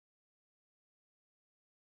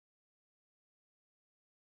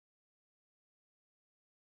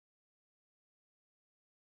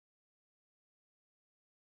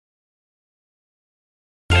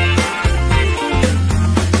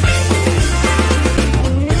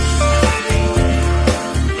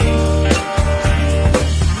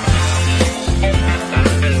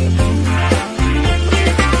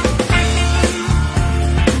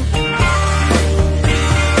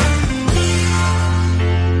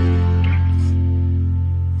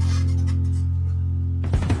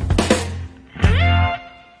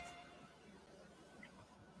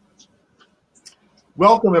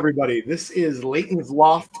Welcome, everybody. This is Leighton's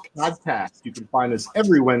Loft podcast. You can find us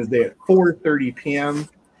every Wednesday at 4:30 p.m.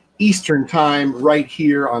 Eastern Time right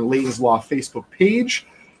here on Leighton's Loft Facebook page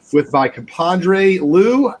with my compadre,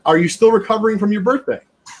 Lou. Are you still recovering from your birthday?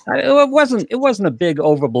 It wasn't a big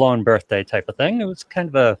overblown birthday type of thing. It was kind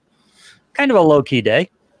of a low-key day.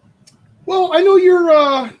 Well, I know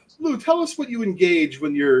you're Lou, tell us what you engage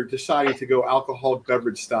when you're deciding to go alcoholic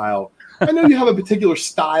beverage style. I know you have a particular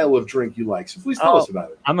style of drink you like, so please tell us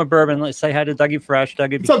about it. I'm a bourbon. Let's say hi to Dougie Fresh.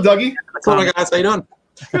 Dougie, what's up, Dougie? What's up, guys? How you doing?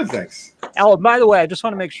 Good, thanks. Oh, by the way, I just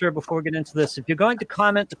want to make sure before we get into this, if you're going to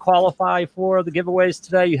comment to qualify for the giveaways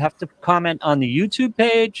today, you have to comment on the YouTube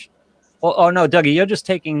page. Oh no, Dougie, you're just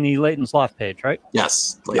taking the Leighton's Loft page, right?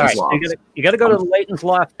 Yes. Leighton's Loft. So you got to go to the Leighton's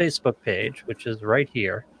Loft Facebook page, which is right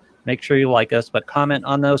here. Make sure you like us, but comment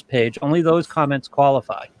on those page. Only those comments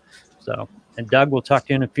qualify. So, and Doug, we'll talk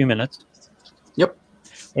to you in a few minutes. Yep.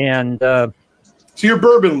 And so your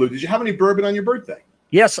bourbon, Lou. Did you have any bourbon on your birthday?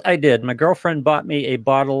 Yes, I did. My girlfriend bought me a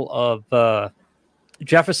bottle of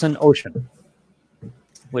Jefferson Ocean,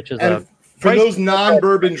 which is for those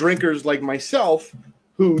non-bourbon drinkers like myself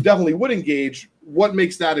who definitely would engage. What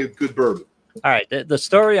makes that a good bourbon? All right. The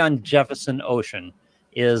story on Jefferson Ocean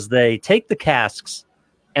is they take the casks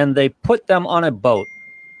and they put them on a boat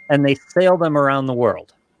and they sail them around the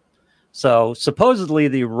world. So supposedly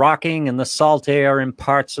the rocking and the salt air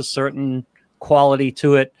imparts a certain quality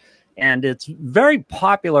to it. And it's very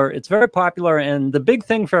popular. It's very popular. And the big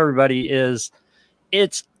thing for everybody is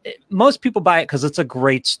most people buy it because it's a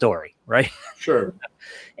great story, right? Sure.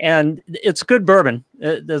 And it's good bourbon.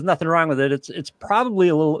 There's nothing wrong with it. It's probably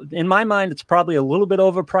a little, in my mind, it's probably a little bit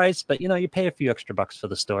overpriced, but you pay a few extra bucks for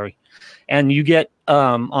the story. And you get,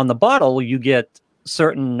 on the bottle, you get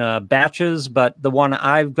certain batches, but the one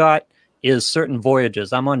I've got is certain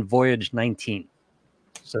voyages. I'm on voyage 19.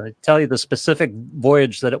 So I tell you the specific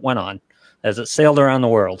voyage that it went on as it sailed around the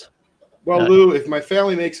world. Well, Lou, if my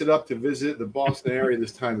family makes it up to visit the Boston area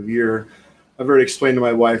this time of year, I've already explained to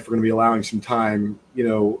my wife we're going to be allowing some time,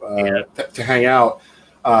 to hang out.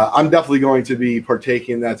 I'm definitely going to be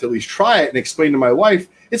partaking in that to at least try it and explain to my wife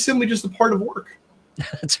it's simply just a part of work.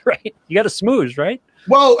 That's right. You got to smooze, right?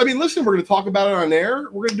 Well, I mean, listen, we're going to talk about it on air.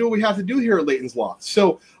 We're going to do what we have to do here at Leighton's Loft.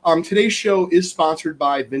 So today's show is sponsored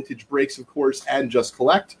by Vintage Breaks, of course, and Just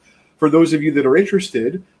Collect. For those of you that are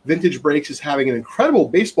interested, Vintage Breaks is having an incredible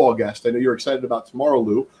baseball guest. I know you're excited about tomorrow,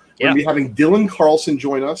 Lou. We're going to be having Dylan Carlson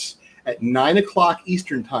join us at 9 o'clock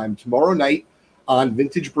Eastern Time tomorrow night on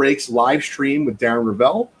Vintage Breaks live stream with Darren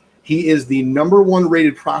Ravel. He is the #1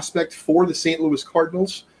 rated prospect for the St. Louis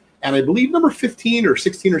Cardinals, and I believe number 15 or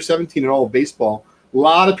 16 or 17 in all of baseball. A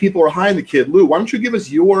lot of people are high on the kid. Lou, why don't you give us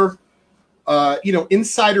your,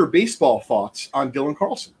 insider baseball thoughts on Dylan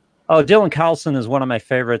Carlson? Oh, Dylan Carlson is one of my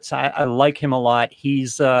favorites. I like him a lot. He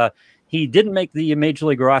didn't make the Major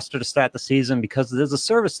League roster to start the season because there's a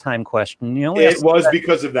service time question. It was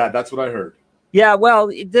because of that. That's what I heard. Yeah, well,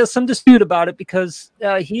 there's some dispute about it because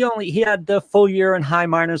he had the full year in high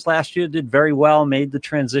minors last year, did very well, made the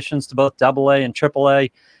transitions to both AA and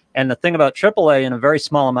AAA. And the thing about AAA, in a very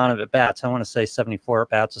small amount of at-bats, I want to say 74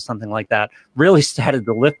 at-bats or something like that, really started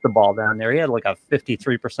to lift the ball down there. He had like a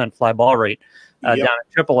 53% fly ball rate down at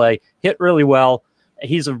AAA, hit really well.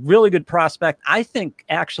 He's a really good prospect. I think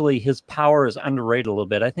actually his power is underrated a little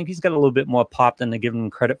bit. I think he's got a little bit more pop than they give him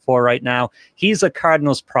credit for right now. He's a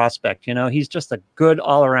Cardinals prospect. He's just a good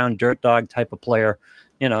all-around dirt dog type of player.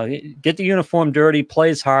 Get the uniform dirty,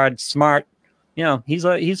 plays hard, smart. He's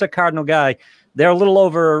a Cardinal guy. They're a little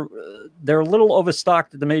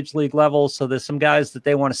overstocked at the Major League level, so there's some guys that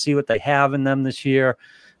they want to see what they have in them this year.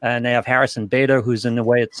 And they have Harrison Bader, who's in the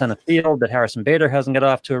way at center field, that Harrison Bader hasn't got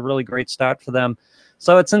off to a really great start for them.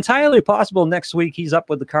 So it's entirely possible next week he's up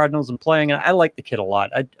with the Cardinals and playing. I like the kid a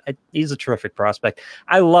lot. He's a terrific prospect.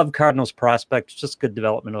 I love Cardinals prospects, just good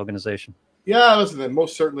development organization. Yeah, listen,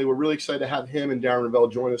 most certainly. We're really excited to have him and Darren Ravel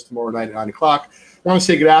join us tomorrow night at 9 o'clock. I want to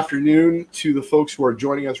say good afternoon to the folks who are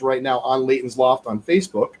joining us right now on Leighton's Loft on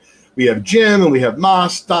Facebook. We have Jim and we have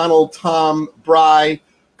Moss, Donald, Tom, Bry,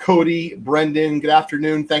 Cody, Brendan. Good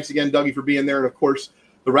afternoon. Thanks again, Dougie, for being there. And, of course,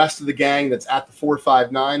 the rest of the gang that's at the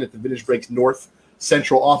 459 at the Vintage Breaks North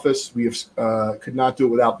Central office. We could not do it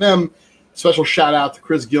without them. Special shout-out to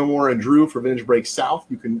Chris Gilmore and Drew for Vintage Breaks South.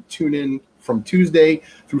 You can tune in from Tuesday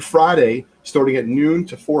through Friday, starting at noon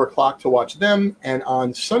to 4 o'clock to watch them. And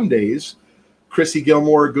on Sundays, Chrissy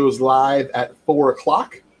Gilmore goes live at 4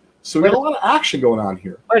 o'clock. So we got a lot of action going on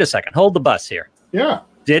here. Wait a second. Hold the bus here. Yeah.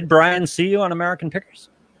 Did Brian see you on American Pickers?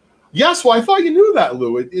 Yes. Well, I thought you knew that,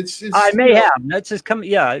 Lou. It's I may have. That's just come.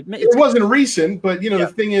 Yeah. It wasn't recent, but, the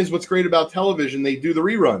thing is, what's great about television, they do the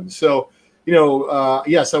reruns. So,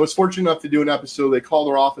 Yes, I was fortunate enough to do an episode. They called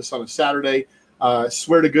our office on a Saturday.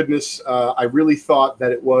 Swear to goodness, I really thought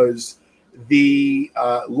that it was the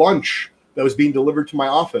lunch that was being delivered to my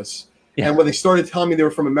office. Yeah. And when they started telling me they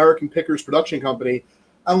were from American Pickers Production Company,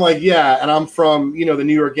 I'm like, yeah, and I'm from, the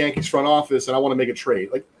New York Yankees front office, and I want to make a trade.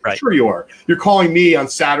 Like, right. Sure you are. You're calling me on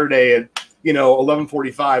Saturday at,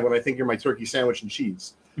 11:45 when I think you're my turkey sandwich and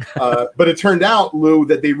cheese. But it turned out, Lou,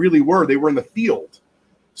 that they really were. They were in the field.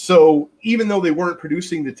 So even though they weren't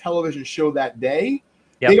producing the television show that day,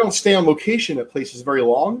 they don't stay on location at places very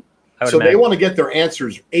long. So they want to get their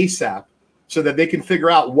answers ASAP so that they can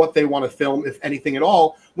figure out what they want to film, if anything at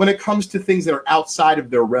all, when it comes to things that are outside of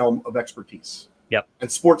their realm of expertise. Yep.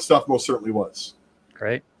 And sports stuff most certainly was.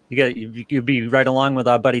 Great. You'd be right along with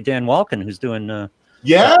our buddy Dan Walken, who's doing Dan,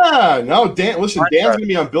 Dan's going to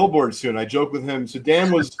be on Billboard soon. I joke with him. So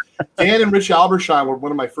Dan and Rich Albersheim were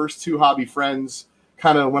one of my first two hobby friends,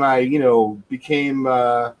 kind of when I, became,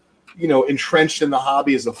 entrenched in the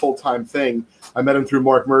hobby as a full-time thing. I met him through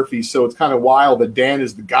Mark Murphy. So it's kind of wild that Dan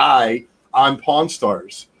is the guy on Pawn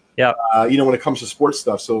Stars. Yeah. When it comes to sports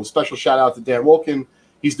stuff. So special shout out to Dan Walken.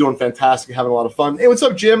 He's doing fantastic, having a lot of fun. Hey, what's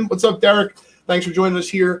up, Jim? What's up, Derek? Thanks for joining us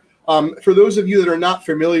here. For those of you that are not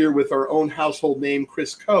familiar with our own household name,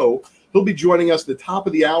 Chris Coe, he'll be joining us at the top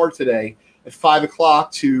of the hour today at 5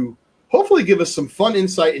 o'clock to hopefully give us some fun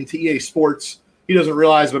insight into EA Sports. He doesn't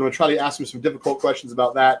realize, but I'm going to try to ask him some difficult questions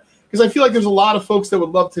about that because I feel like there's a lot of folks that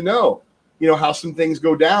would love to know, how some things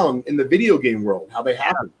go down in the video game world, how they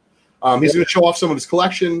happen. He's going to show off some of his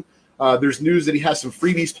collection. There's news that he has some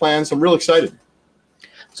freebies planned, so I'm real excited.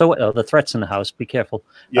 So the threat's in the house. Be careful.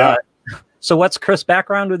 Yeah. So what's Chris'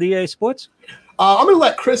 background with EA Sports? I'm going to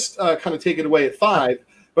let Chris kind of take it away at 5,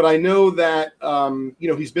 but I know that,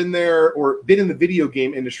 he's been there or been in the video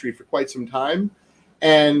game industry for quite some time.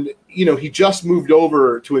 And, he just moved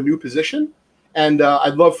over to a new position. And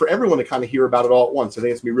I'd love for everyone to kind of hear about it all at once. I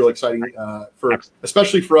think it's going to be real exciting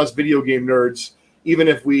especially for us video game nerds. Even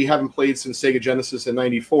if we haven't played since Sega Genesis in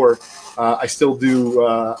 '94, I still do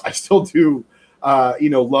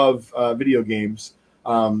love video games.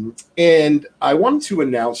 And I wanted to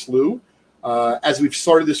announce, Lou, as we've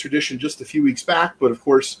started this tradition just a few weeks back, but of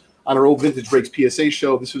course, on our old Vintage Breaks PSA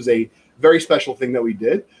show, this was a very special thing that we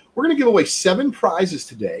did. We're going to give away 7 prizes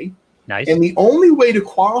today. Nice. And the only way to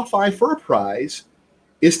qualify for a prize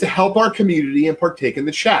is to help our community and partake in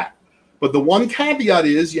the chat. But the one caveat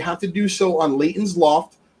is you have to do so on Layton's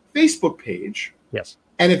Loft Facebook page. Yes.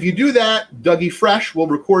 And if you do that, Dougie Fresh will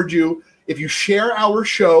record you. If you share our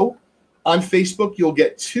show on Facebook, you'll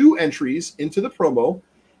get 2 entries into the promo.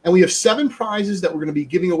 And we have 7 prizes that we're going to be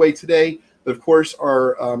giving away today that, of course,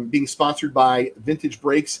 are being sponsored by Vintage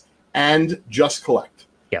Breaks and Just Collect.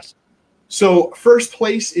 Yes. So first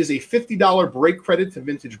place is a $50 break credit to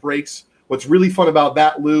Vintage Breaks. What's really fun about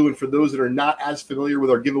that, Lou, and for those that are not as familiar with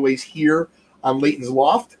our giveaways here on Layton's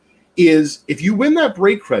Loft, is if you win that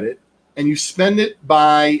break credit and you spend it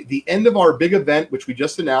by the end of our big event, which we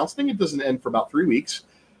just announced, I think it doesn't end for about 3 weeks,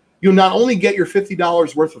 you'll not only get your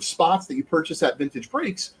 $50 worth of spots that you purchase at Vintage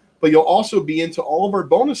Breaks, but you'll also be into all of our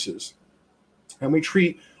bonuses. And we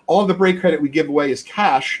treat all of the break credit we give away as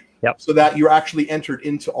cash, so that you're actually entered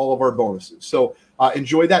into all of our bonuses. So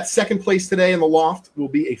enjoy that. Second place today in the Loft will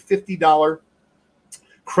be a $50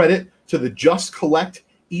 credit to the Just Collect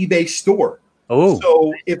eBay store. Oh.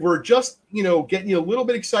 So if we're just, getting you a little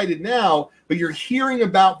bit excited now, but you're hearing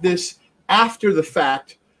about this after the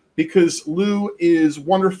fact because Lou is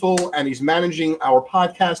wonderful and he's managing our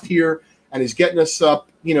podcast here and he's getting us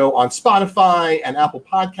up, on Spotify and Apple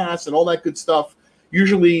Podcasts and all that good stuff,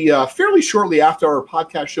 usually fairly shortly after our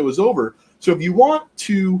podcast show is over. So if you want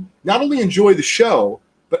to not only enjoy the show,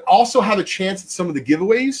 but also have a chance at some of the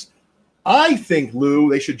giveaways, I think, Lou,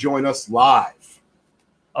 they should join us live.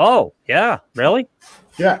 Oh, yeah. Really?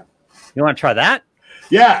 Yeah. You want to try that?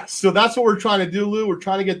 Yeah. So that's what we're trying to do, Lou. We're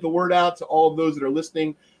trying to get the word out to all of those that are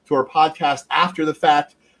listening to our podcast after the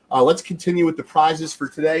fact. Let's continue with the prizes for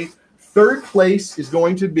today. Third place is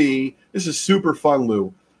going to be, this is super fun,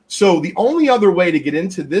 Lou. So the only other way to get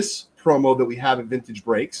into this promo that we have at Vintage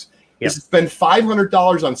Breaks is to spend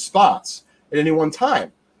 $500 on spots at any one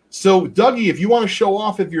time. So, Dougie, if you want to show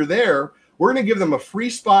off if you're there, we're going to give them a free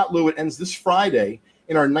spot, Lou. It ends this Friday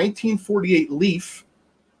in our 1948 Leaf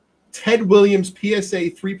Ted Williams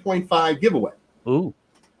PSA 3.5 giveaway. Ooh.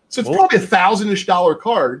 So it's probably $1,000-ish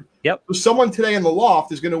card. Yep. So someone today in the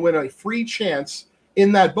Loft is going to win a free chance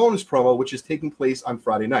in that bonus promo, which is taking place on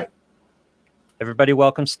Friday night. Everybody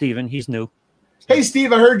welcome Steven. He's new. Hey,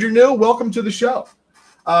 Steve, I heard you're new. Welcome to the show.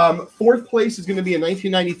 Fourth place is going to be a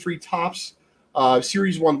 1993 Topps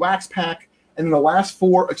Series 1 Wax Pack. And then the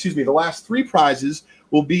last three prizes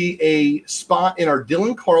will be a spot in our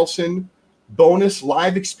Dylan Carlson bonus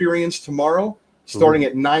live experience tomorrow, starting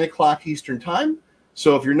at 9 o'clock Eastern time.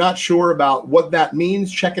 So if you're not sure about what that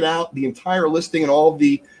means, check it out. The entire listing and all of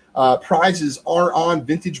the prizes are on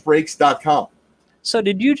vintagebreaks.com. So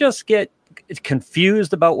did you just get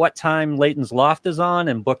confused about what time Leighton's Loft is on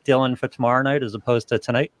and book Dylan for tomorrow night as opposed to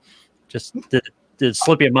tonight? Just did it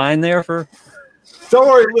slip your mind there for? Don't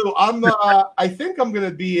worry, Lou. I think I'm going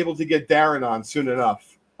to be able to get Darren on soon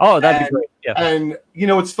enough. Oh, that'd be great. Yeah. And,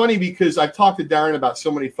 it's funny because I've talked to Darren about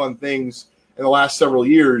so many fun things in the last several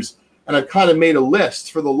years, and I've kind of made a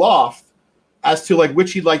list for the Loft as to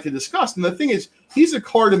which he'd like to discuss. And the thing is, he's a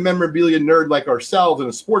card and memorabilia nerd like ourselves and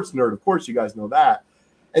a sports nerd. Of course, you guys know that.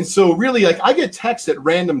 And so really, I get texts at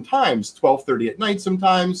random times, 12:30 at night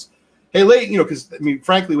sometimes. Hey, late, because,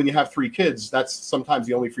 frankly, when you have 3 kids, that's sometimes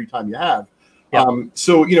the only free time you have. Yeah.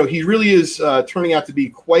 So, he really is turning out to be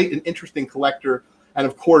quite an interesting collector and,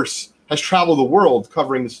 of course, has traveled the world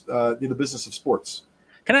covering the business of sports.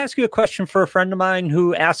 Can I ask you a question for a friend of mine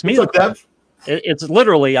who asked me? What's up, Dev? It's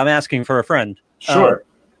literally, I'm asking for a friend. Sure.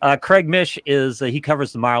 Craig Mish he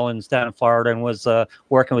covers the Marlins down in Florida and was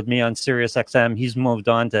working with me on Sirius XM. He's moved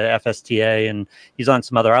on to FSTA and he's on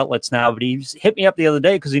some other outlets now, but he's hit me up the other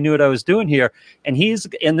day because he knew what I was doing here. And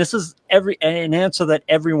this is an answer that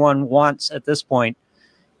everyone wants at this point.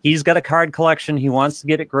 He's got a card collection. He wants to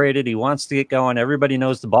get it graded. He wants to get going. Everybody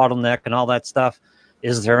knows the bottleneck and all that stuff.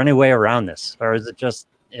 Is there any way around this? Or is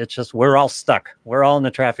it's just we're all stuck. We're all in the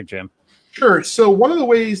traffic jam. Sure. So one of the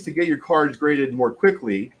ways to get your cards graded more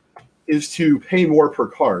quickly is to pay more per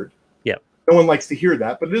card. Yeah. No one likes to hear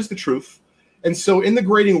that, but it is the truth. And so in the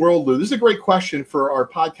grading world, Lou, this is a great question for our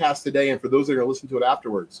podcast today and for those that are going to listen to it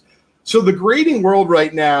afterwards. So the grading world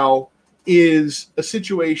right now is a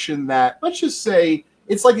situation that, let's just say,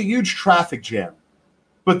 it's like a huge traffic jam.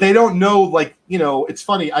 But they don't know, it's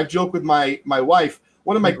funny. I've joked with my wife.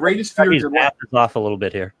 One of my greatest fears in life is off a little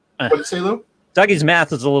bit here. What did you say, Lou? Dougie's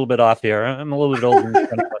math is a little bit off here. I'm a little bit older.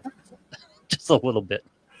 Just a little bit.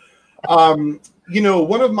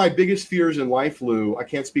 One of my biggest fears in life, Lou, I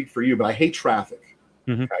can't speak for you, but I hate traffic.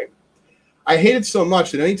 Mm-hmm. Okay? I hate it so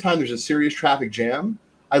much that anytime there's a serious traffic jam,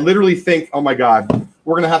 I literally think, oh my God,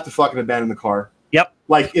 we're going to have to fucking abandon the car. Yep.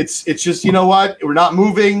 It's just, you know what? We're not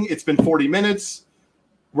moving. It's been 40 minutes.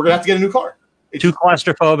 We're going to have to get a new car. Too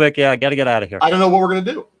claustrophobic. Yeah, got to get out of here. I don't know what we're going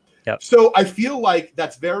to do. Yep. So I feel like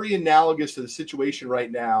that's very analogous to the situation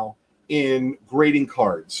right now in grading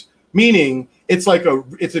cards, meaning it's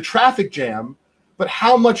a traffic jam, but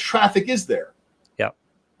how much traffic is there? Yeah.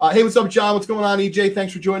 Hey, what's up, John? What's going on, EJ?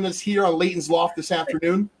 Thanks for joining us here on Leighton's Loft this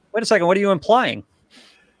afternoon. Wait a second. What are you implying?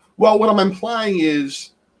 Well, what I'm implying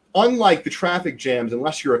is, unlike the traffic jams,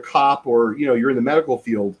 unless you're a cop or you're in the medical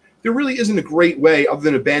field, there really isn't a great way other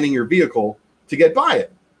than abandoning your vehicle to get by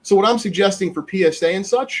it. So what I'm suggesting for PSA and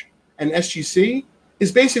such and SGC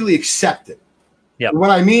is basically accept it. Yeah. What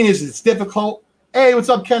I mean is it's difficult. Hey, what's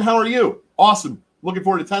up, Ken? How are you? Awesome. Looking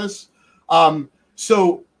forward to tennis.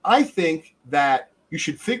 So I think that you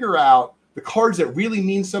should figure out the cards that really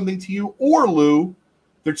mean something to you, or Lou,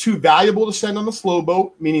 they're too valuable to send on the slow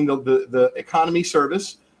boat, meaning the economy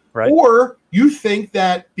service. Right. Or you think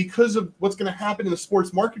that because of what's going to happen in the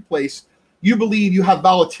sports marketplace, you believe you have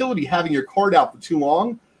volatility having your card out for too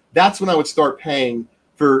long. That's when I would start paying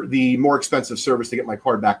for the more expensive service to get my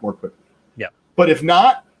card back more quickly. Yeah. But if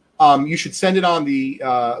not, you should send it on the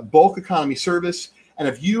bulk economy service. And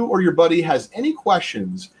if you or your buddy has any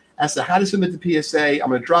questions as to how to submit the PSA, I'm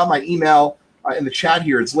going to drop my email in the chat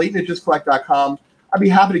here. It's leighton@justcollect.com. I'd be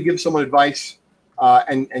happy to give someone advice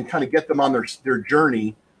and kind of get them on their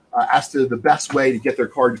journey as to the best way to get their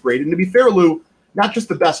cards graded. And to be fair, Lou, not just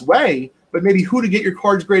the best way, but maybe who to get your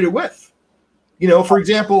cards graded with. For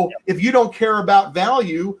example, if you don't care about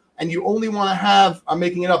value and you only want to have, I'm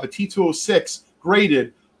making it up, a T206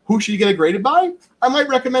 graded, who should you get it graded by? I might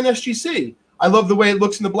recommend SGC. I love the way it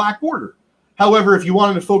looks in the black border. However, if you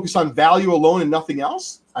wanted to focus on value alone and nothing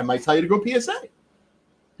else, I might tell you to go PSA.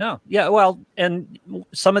 No. Yeah. Well, and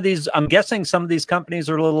some of these, I'm guessing some of these companies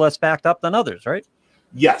are a little less backed up than others, right?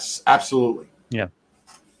 Yes, absolutely. Yeah.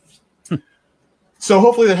 So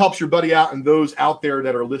hopefully that helps your buddy out and those out there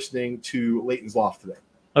that are listening to Leighton's Loft today.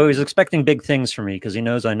 Oh, he's expecting big things from me because he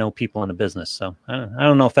knows I know people in the business. So I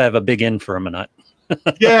don't know if I have a big in for him or not.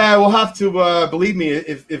 Yeah, we'll have to believe me.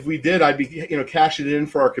 If we did, I'd be cashing it in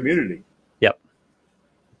for our community. Yep.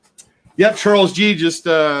 Yep. Charles G just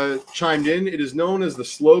chimed in. It is known as the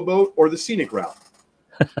slow boat or the scenic route.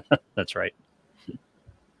 That's right.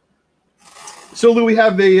 So Lou, we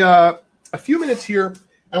have a few minutes here.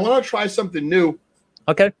 I want to try something new.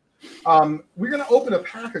 Okay. We're going to open a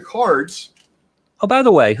pack of cards. Oh, by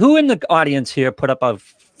the way, who in the audience here put up a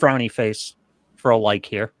frowny face for a like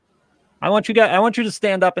here? I want you to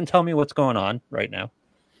stand up and tell me what's going on right now.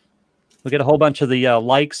 We get a whole bunch of the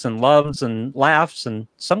likes and loves and laughs, and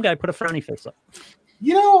some guy put a frowny face up.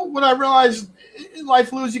 You know what I realized in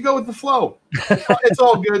life, Lou, is you go with the flow. It's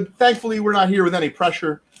all good. Thankfully, we're not here with any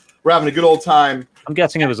pressure. We're having a good old time. I'm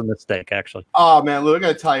guessing it was a mistake, actually. Oh, man, Lou, I got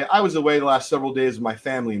to tell you, I was away the last several days with my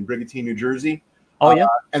family in Brigantine, New Jersey. Oh, yeah?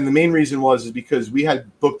 And the main reason is because we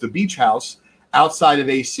had booked a beach house outside of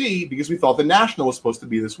AC because we thought the National was supposed to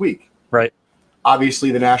be this week. Right.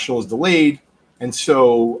 Obviously, the National was delayed, and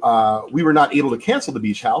so we were not able to cancel the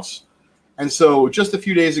beach house. And so just a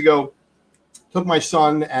few days ago, took my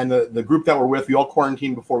son and the group that we're with. We all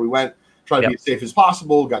quarantined before we went, tried to be as safe as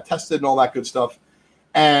possible, got tested and all that good stuff.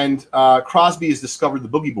 And Crosby has discovered the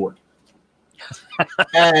boogie board.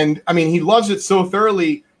 And, I mean, he loves it so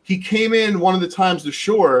thoroughly. He came in one of the times to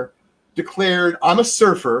shore, declared, I'm a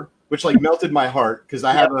surfer, which, like, melted my heart because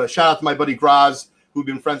I have a shout-out to my buddy Graz, who we've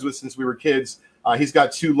been friends with since we were kids. He's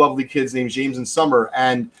got two lovely kids named James and Summer.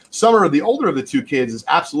 And Summer, the older of the two kids, is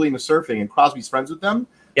absolutely into surfing, and Crosby's friends with them.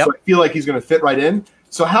 Yep. So I feel like he's going to fit right in.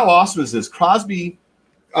 So how awesome is this? Crosby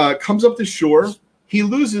comes up to shore. He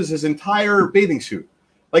loses his entire bathing suit.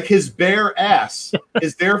 Like, his bare ass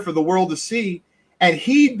is there for the world to see, and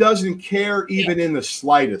he doesn't care even in the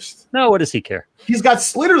slightest. No, what does he care? He's got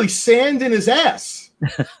literally sand in his ass,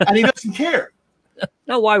 and he doesn't care.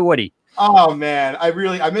 No, why would he? Oh man, I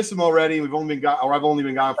miss him already. I've only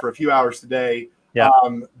been gone for a few hours today. Yeah.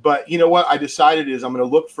 But you know what I decided is I'm going to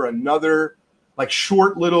look for another like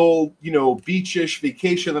short little, beachish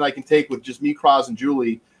vacation that I can take with just me, Cross, and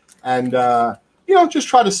Julie, and just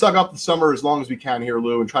try to suck up the summer as long as we can here,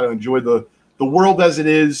 Lou, and try to enjoy the world as it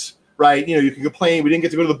is. Right? You can complain we didn't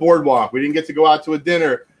get to go to the boardwalk, we didn't get to go out to a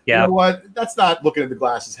dinner. Yeah. You know what? That's not looking at the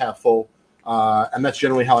glass as half full, and that's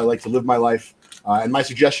generally how I like to live my life. And my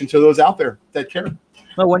suggestion to those out there that care.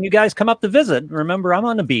 Well, when you guys come up to visit, remember I'm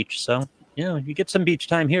on the beach, so you get some beach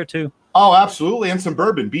time here too. Oh, absolutely, and some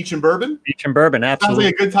bourbon, beach and bourbon. Beach and bourbon, absolutely.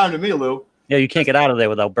 Sounds like a good time to me, Lou. Yeah, you can't get out of there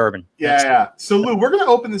without bourbon. Yeah. So, Lou, we're going to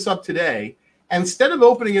open this up today, and instead of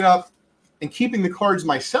opening it up and keeping the cards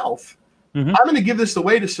myself, I'm going to give this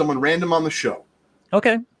away to someone random on the show.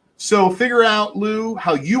 Okay. So, figure out, Lou,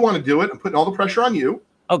 how you want to do it. I'm putting all the pressure on you.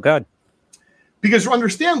 Oh, God. Because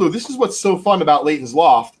understand, Lou, this is what's so fun about Leighton's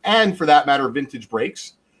Loft, and for that matter, Vintage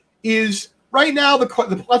Breaks, is right now,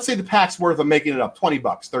 let's say the pack's worth, I'm making it up, $20,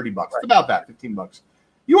 $30, right. About that, $15.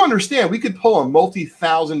 You understand, we could pull a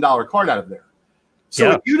multi-$1,000 card out of there.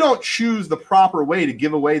 So if you don't choose the proper way to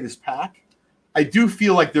give away this pack, I do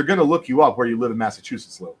feel like they're going to look you up where you live in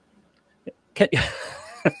Massachusetts, Lou.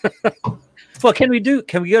 Well, can we go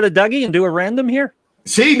to Dougie and do a random here?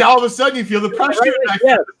 See, now all of a sudden you feel the pressure. I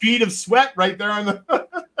feel the bead of sweat right there on the.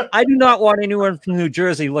 I do not want anyone from New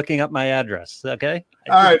Jersey looking up my address. Okay.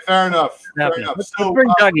 All right, fair enough. So bring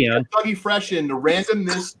Dougie on. Dougie fresh in to random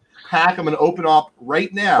this pack. I'm going to open up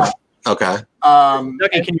right now. Okay.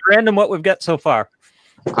 Dougie, can you random what we've got so far?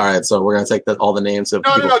 All right, so we're going to take all the names of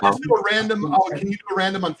No, just do a random. Oh, can you do a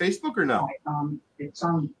random on Facebook or no? It's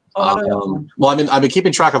on. Well, I mean, I've been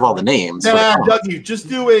keeping track of all the names. Dougie, just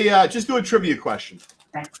do a trivia question.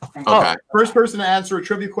 Okay. First person to answer a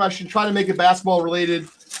trivia question. Try to make it basketball related.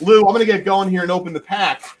 Lou, I'm going to get going here and open the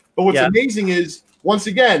pack. But what's amazing is, once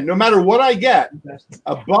again, no matter what I get,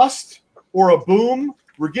 a bust or a boom,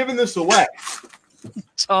 we're giving this away.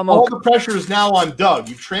 All the pressure is now on Doug.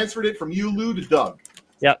 You've transferred it from you, Lou, to Doug.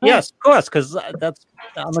 Yeah. Yes, of course, because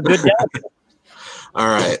I'm a good dad. All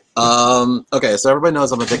right. Okay, so everybody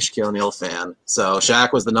knows I'm a big Shaquille O'Neal fan. So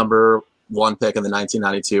Shaq was the #1 pick in the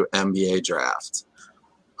 1992 NBA draft.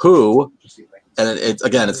 Who, and it's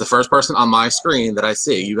the first person on my screen that I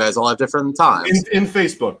see. You guys all have different times. In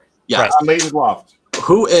Facebook. Yeah. On Leighton's Loft.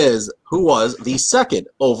 Who was the second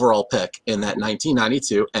overall pick in that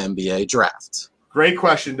 1992 NBA draft? Great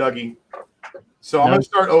question, Dougie. So I'm going to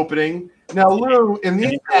start opening. Now, Lou, in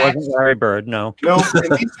these packs, wasn't Larry Bird, no. No,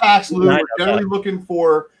 in these packs, Lou, we're generally looking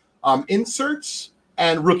for inserts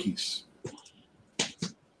and rookies.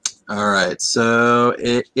 All right, so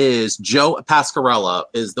it is Joe Pascarella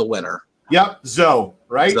is the winner. Yep, Zoe,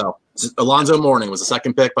 right? So Alonzo Mourning was the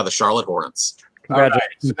second pick by the Charlotte Hornets.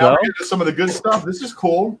 Congratulations. All right, so now we're getting to some of the good stuff. This is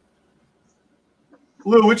cool.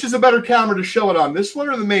 Lou, which is a better camera to show it on, this one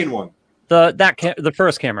or the main one? The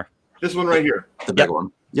first camera. This one right here. The big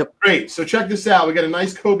one. Yep. Great. So check this out. We got a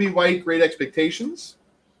nice Kobe White, Great Expectations.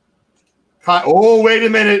 Oh, wait a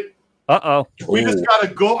minute. Uh-oh. We just got to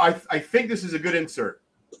go. I think this is a good insert.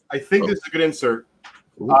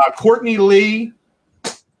 Courtney Lee,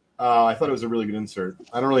 I thought it was a really good insert.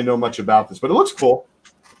 I don't really know much about this, but it looks cool.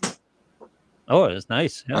 Oh, it is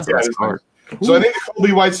nice. Yeah. That's a nice card. So I think the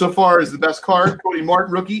Kobe White so far is the best card. Cody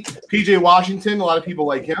Martin, rookie. PJ Washington, a lot of people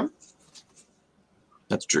like him.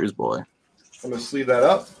 That's Drew's boy. I'm going to sleeve that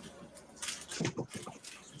up.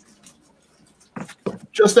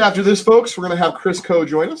 Just after this, folks, we're going to have Chris Coe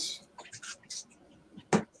join us.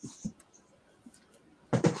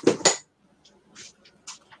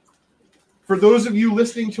 For those of you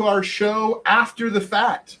listening to our show after the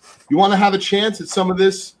fact, you want to have a chance at some of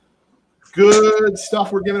this good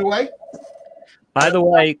stuff we're giving away? By the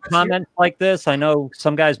way, comments like this, I know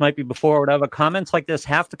some guys might be before or whatever, comments like this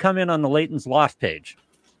have to come in on the Leighton's Loft page.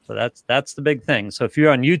 So that's the big thing. So if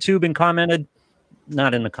you're on YouTube and commented,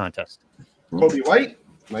 not in the contest. Kobe White,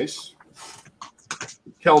 nice.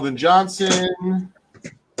 Keldon Johnson.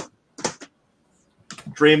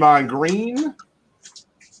 Draymond Green.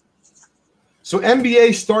 So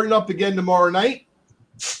NBA starting up again tomorrow night.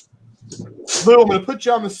 Lou, I'm going to put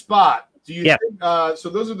you on the spot. Do you think, so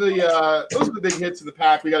those are the big hits of the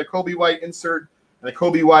pack. We got a Kobe White insert and a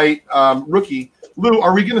Kobe White rookie. Lou,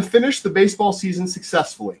 are we going to finish the baseball season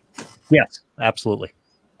successfully? Yes, absolutely.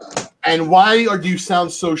 And why do you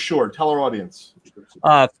sound so sure? Tell our audience.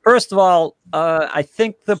 First of all, I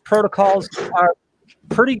think the protocols are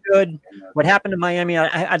pretty good. What happened in Miami,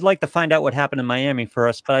 I'd like to find out what happened in Miami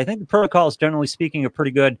first, but I think the protocols, generally speaking, are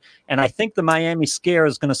pretty good. And I think the Miami scare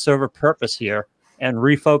is going to serve a purpose here and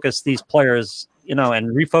refocus these players, and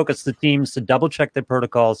refocus the teams to double check their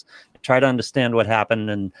protocols, try to understand what happened.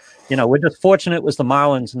 And, we're just fortunate it was the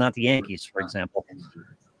Marlins, not the Yankees, for example.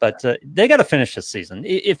 But they got to finish this season.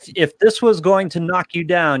 If this was going to knock you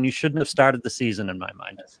down, you shouldn't have started the season, in my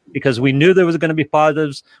mind, because we knew there was going to be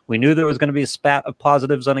positives. We knew there was going to be a spat of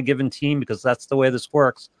positives on a given team, because that's the way this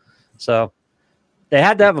works. So they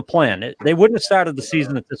had to have a plan. They wouldn't have started the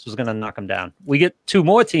season if this was going to knock them down. We get two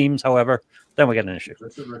more teams, however, then we get an issue.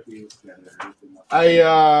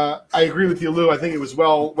 I agree with you, Lou. I think it was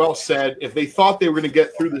well said. If they thought they were going to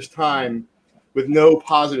get through this time with no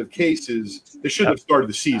positive cases, they should have started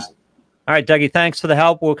the season. All right, Dougie, thanks for the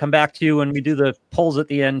help. We'll come back to you when we do the polls at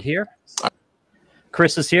the end here.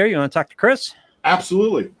 Chris is here. You want to talk to Chris?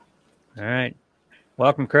 Absolutely. All right.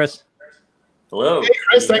 Welcome, Chris. Hello. Hey,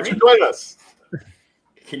 Chris, thanks for joining us.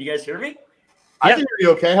 Can you guys hear me? I can hear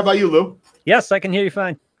you okay. How about you, Lou? Yes, I can hear you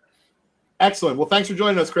fine. Excellent. Well, thanks for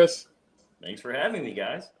joining us, Chris. Thanks for having me,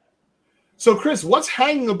 guys. So, Chris, what's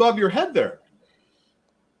hanging above your head there?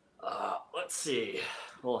 Let's see.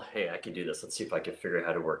 Well, hey, I can do this. Let's see if I can figure out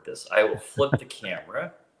how to work this. I will flip the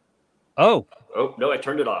camera. Oh, no, I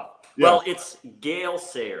turned it off. Yeah. Well, it's Gale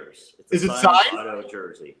Sayers. It's Is it signed? Auto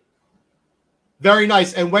jersey. Very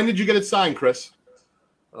nice. And when did you get it signed, Chris?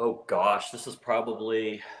 Oh, gosh. This is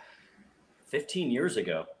probably 15 years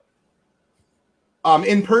ago.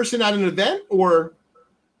 In person at an event or?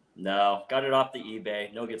 No, got it off the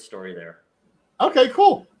eBay. No good story there. Okay,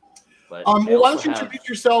 cool. But Well, why don't you introduce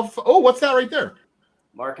yourself? Oh, what's that right there?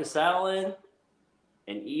 Marcus Allen,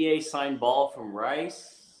 an EA signed ball from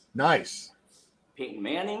Rice. Nice. Peyton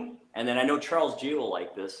Manning, and then I know Charles G will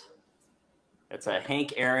like this. It's a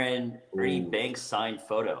Hank Aaron, Ernie Banks signed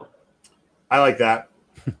photo. I like that.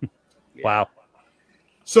 Yeah. wow.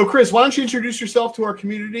 So, Chris, why don't you introduce yourself to our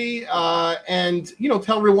community and,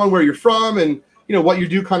 tell everyone where you're from and, what you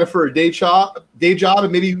do kind of for a day job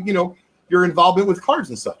and maybe, your involvement with cards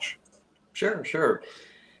and such. Sure.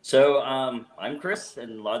 So I'm Chris,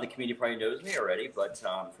 and a lot of the community probably knows me already, but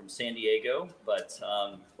from San Diego. But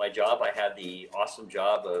my job, I have the awesome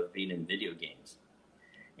job of being in video games.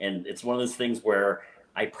 And it's one of those things where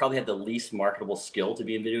I probably have the least marketable skill to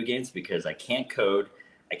be in video games because I can't code,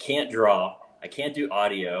 I can't draw, I can't do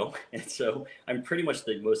audio. And so I'm pretty much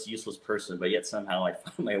the most useless person, but yet somehow I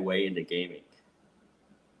found my way into gaming.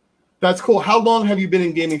 That's cool. How long have you been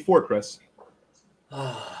in gaming for, Chris?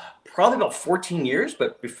 Probably about 14 years,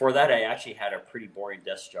 but before that, I actually had a pretty boring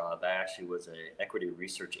desk job. I actually was an equity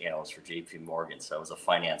research analyst for JP Morgan, so I was a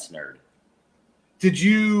finance nerd. Did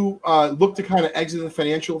you look to kind of exit the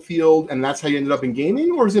financial field, and that's how you ended up in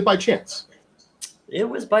gaming, or is it by chance? It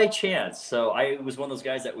was by chance. So I was one of those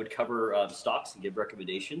guys that would cover stocks and give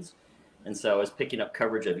recommendations. And so I was picking up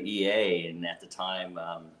coverage of EA, and at the time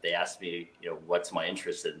they asked me, what's my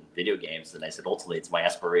interest in video games? And I said, ultimately, it's my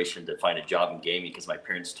aspiration to find a job in gaming because my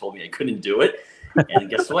parents told me I couldn't do it. And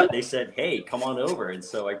guess what? They said, hey, come on over. And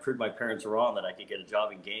so I proved my parents wrong that I could get a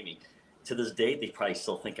job in gaming. To this date, they probably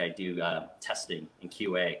still think I do testing and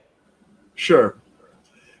QA. Sure.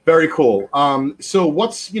 Very cool. So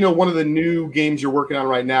what's, one of the new games you're working on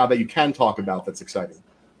right now that you can talk about that's exciting?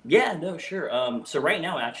 Yeah, no, sure. So right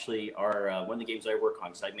now, actually, our one of the games I work on,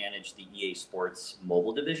 because I manage the EA Sports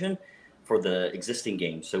mobile division for the existing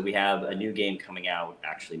games. So we have a new game coming out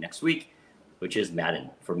actually next week, which is Madden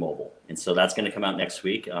for mobile, and so that's going to come out next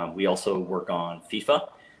week. We also work on FIFA,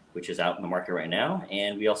 which is out in the market right now,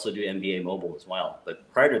 and we also do NBA Mobile as well.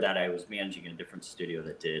 But prior to that, I was managing a different studio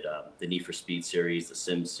that did the Need for Speed series, the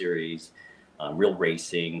Sims series, Real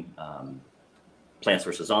Racing, Plants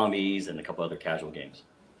vs Zombies, and a couple other casual games.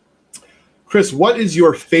 Chris, what is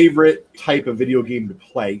your favorite type of video game to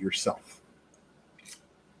play yourself?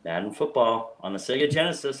 Madden football on the Sega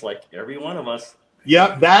Genesis, like every one of us.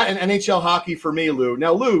 Yep, that and NHL hockey for me, Lou.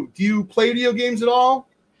 Now, Lou, do you play video games at all?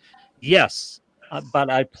 Yes, but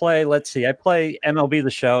I play. Let's see, I play MLB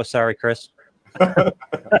The Show. Sorry, Chris.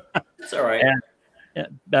 It's all right.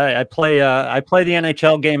 And I play the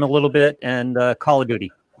NHL game a little bit and Call of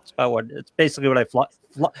Duty. It's basically what I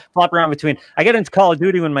flop around between. I get into Call of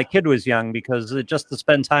Duty when my kid was young because just to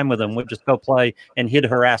spend time with him, we'd just go play, and he'd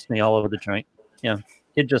harass me all over the joint.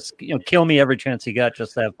 He'd just kill me every chance he got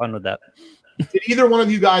just to have fun with that. Did either one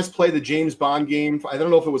of you guys play the James Bond game? I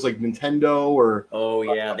don't know if it was like Nintendo or. Oh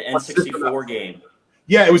yeah, the N64 game.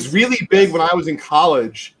 Yeah, it was really big when I was in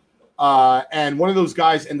college, and one of those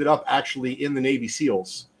guys ended up actually in the Navy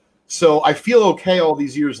SEALs. So I feel okay all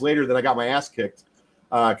these years later that I got my ass kicked.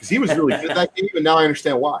 Because he was really good at that game, and now I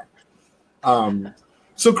understand why.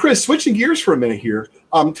 So, Chris, switching gears for a minute here,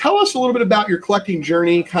 tell us a little bit about your collecting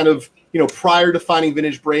journey, kind of, prior to finding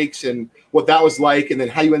Vintage Breaks and what that was like, and then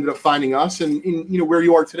how you ended up finding us, and where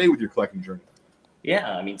you are today with your collecting journey.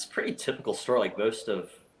 Yeah, I mean, it's a pretty typical story. Like most of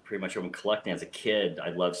pretty much when collecting as a kid, I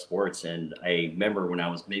loved sports, and I remember when I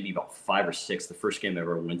was maybe about 5 or 6, the first game I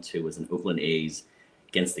ever went to was an Oakland A's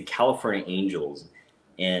against the California Angels.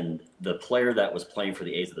 And the player that was playing for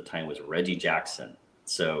the A's at the time was Reggie Jackson.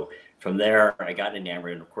 So from there, I got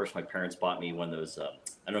enamored. And of course, my parents bought me one of those, I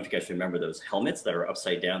don't know if you guys remember those helmets that are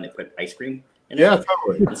upside down. They put ice cream in it. Yeah,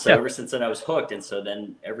 totally. And so ever since then, I was hooked. And so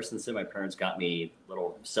then ever since then, my parents got me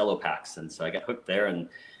little cello packs. And so I got hooked there. And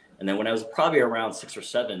then when I was probably around 6 or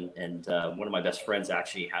 7, and one of my best friends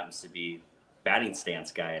actually happens to be batting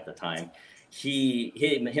stance guy at the time,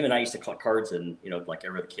 him and I used to collect cards, and like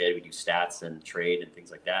every other kid, we do stats and trade and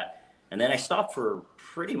things like that. And then I stopped for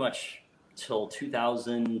pretty much till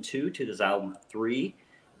 2002, 2003,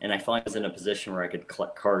 and I finally was in a position where I could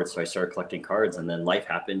collect cards. So I started collecting cards, and then life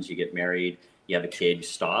happens. You get married, you have a kid, you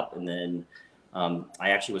stop, and then I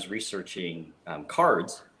actually was researching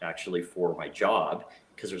cards actually for my job,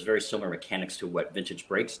 because there's very similar mechanics to what Vintage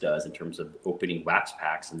Breaks does in terms of opening wax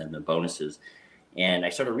packs and then the bonuses. And I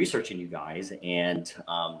started researching you guys, and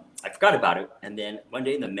I forgot about it. And then one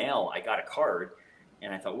day in the mail, I got a card,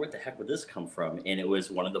 and I thought, where the heck would this come from? And it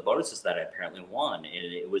was one of the bonuses that I apparently won,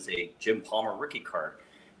 and it was a Jim Palmer rookie card.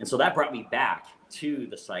 And so that brought me back to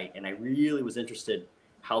the site, and I really was interested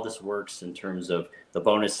how this works in terms of the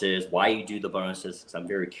bonuses, why you do the bonuses, because I'm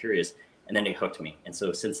very curious. And then it hooked me. And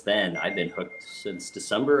so since then, I've been hooked since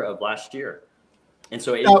December of last year. And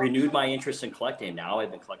so it renewed my interest in collecting. Now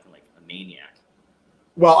I've been collecting like a maniac.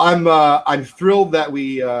 Well, I'm thrilled that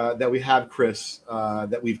we have Chris,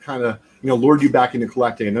 that we've kind of lured you back into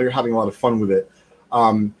collecting. I know you're having a lot of fun with it.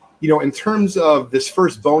 In terms of this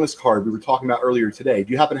first bonus card we were talking about earlier today,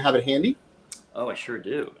 do you happen to have it handy? Oh, I sure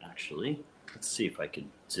do, actually. Let's see if I can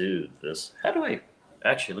do this. How do I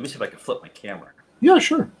actually? Let me see if I can flip my camera. Yeah,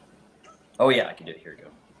 sure. Oh yeah, I can do it. Here we go.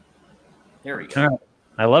 There we go.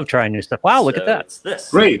 I love trying new stuff. Wow, look at that. It's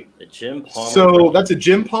this. Great. The Jim Palmer. So that's a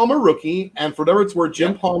Jim Palmer rookie. And for whatever it's worth,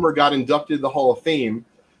 Jim Palmer got inducted to the Hall of Fame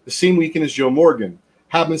the same weekend as Joe Morgan.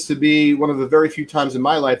 Happens to be one of the very few times in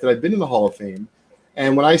my life that I've been in the Hall of Fame.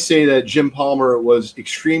 And when I say that Jim Palmer was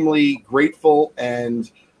extremely grateful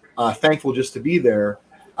and thankful just to be there,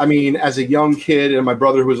 I mean, as a young kid, and my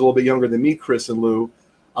brother who was a little bit younger than me, Chris and Lou,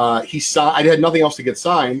 I had nothing else to get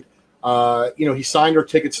signed. He signed our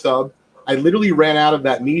ticket stub. I literally ran out of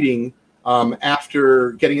that meeting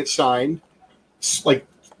after getting it signed, like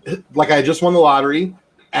I had just won the lottery,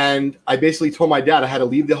 and I basically told my dad I had to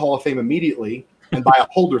leave the Hall of Fame immediately and buy a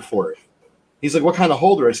holder for it. He's like, "What kind of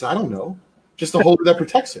holder?" I said, "I don't know, just a holder that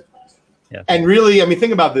protects it." Yeah. And really, I mean,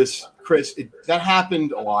 think about this, Chris. That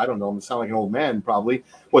happened, I don't know, I'm sound like an old man probably,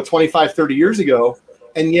 25, 30 years ago,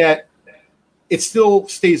 and yet it still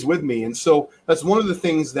stays with me. And so that's one of the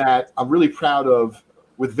things that I'm really proud of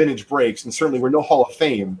with Vintage Breaks, and certainly we're no Hall of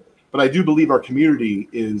Fame, but I do believe our community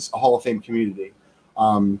is a Hall of Fame community.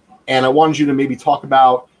 And I wanted you to maybe talk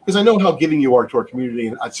about, because I know how giving you are to our community,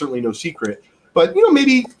 and it's certainly no secret, but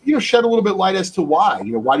maybe shed a little bit light as to why.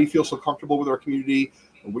 Why do you feel so comfortable with our community?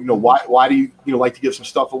 Why do you like to give some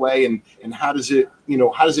stuff away, and how does it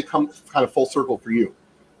come kind of full circle for you?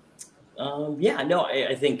 Yeah, no,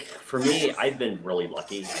 I think for me, I've been really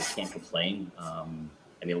lucky. I can't complain. I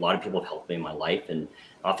mean, a lot of people have helped me in my life, and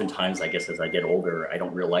oftentimes, I guess, as I get older, I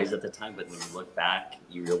don't realize at the time, but when you look back,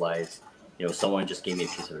 you realize, someone just gave me a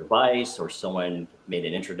piece of advice, or someone made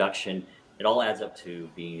an introduction. It all adds up to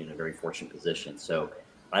being in a very fortunate position. So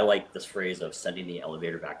I like this phrase of sending the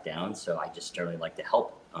elevator back down. So I just generally like to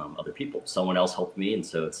help other people. Someone else helped me, and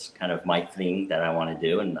so it's kind of my thing that I want to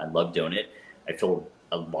do, and I love doing it. I feel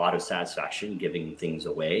a lot of satisfaction giving things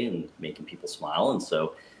away and making people smile, and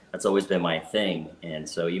so that's always been my thing. And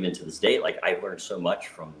so even to this day, like, I've learned so much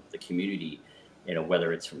from the community,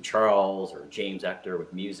 whether it's from Charles or James Ector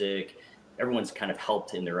with music. Everyone's kind of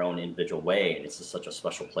helped in their own individual way, and it's just such a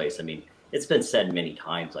special place. I mean, it's been said many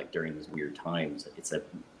times, like during these weird times, it's a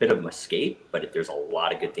bit of an escape, but there's a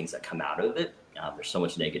lot of good things that come out of it. There's so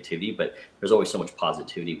much negativity, but there's always so much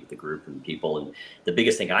positivity with the group and people. And the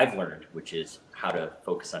biggest thing I've learned, which is how to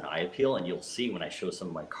focus on eye appeal. And you'll see when I show some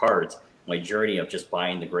of my cards, my journey of just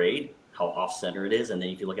buying the grade, how off center it is. And then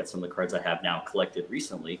if you look at some of the cards I have now collected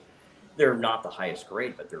recently, they're not the highest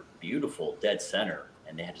grade, but they're beautiful, dead center.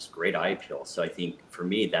 And they had just great eye appeal. So I think for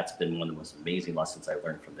me, that's been one of the most amazing lessons I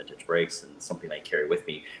learned from vintage breaks, and something I carry with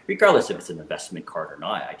me, regardless if it's an investment card or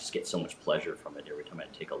not. I just get so much pleasure from it every time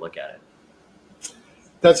I take a look at it.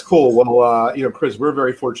 That's cool. Well, Chris, we're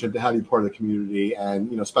very fortunate to have you part of the community,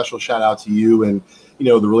 and, special shout out to you and,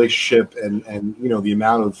 the relationship and, the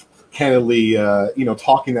amount of candidly,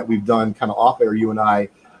 talking that we've done kind of off air, you and I,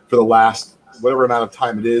 for the last whatever amount of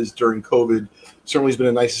time it is during COVID. Certainly has been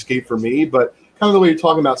a nice escape for me, but kind of the way you're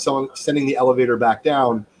talking about sending the elevator back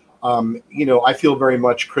down, I feel very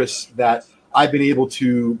much, Chris, that I've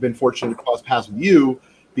been fortunate to cross paths with you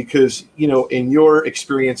because, in your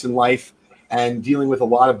experience in life and dealing with a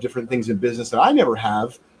lot of different things in business that I never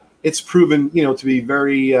have, it's proven, to be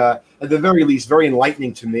very, at the very least, very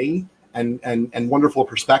enlightening to me and wonderful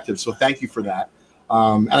perspective. So thank you for that.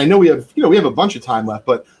 And I know we have a bunch of time left,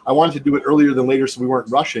 but I wanted to do it earlier than later so we weren't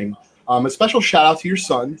rushing. A special shout out to your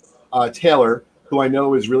son, Taylor, who I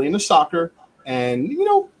know is really into soccer. And,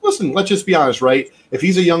 listen, let's just be honest, right? If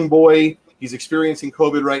he's a young boy, he's experiencing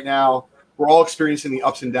COVID right now, we're all experiencing the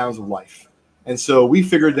ups and downs of life. And so we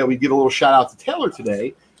figured that we'd give a little shout out to Taylor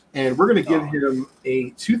today, and we're going to give him a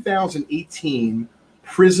 2018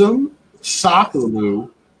 Prism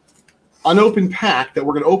Socceroo unopened pack that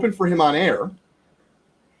we're going to open for him on air.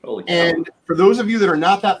 And for those of you that are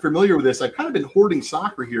not that familiar with this, I've kind of been hoarding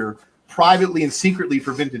soccer here privately and secretly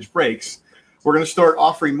for vintage breaks. We're going to start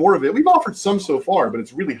offering more of it. We've offered some so far, but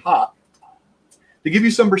it's really hot. To give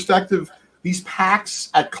you some perspective, these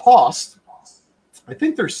packs at cost, I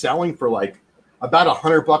think they're selling for like about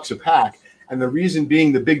 $100 a pack. And the reason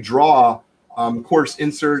being the big draw, of course,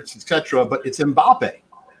 inserts, etc. But it's Mbappe.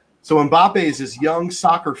 So Mbappe is this young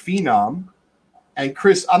soccer phenom. And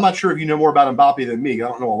Chris, I'm not sure if you know more about Mbappe than me. I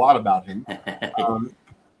don't know a lot about him.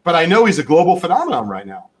 But I know he's a global phenomenon right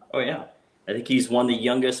now. Oh, yeah. I think he's one of the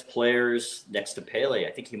youngest players next to Pele.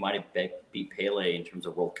 I think he might have beat Pele in terms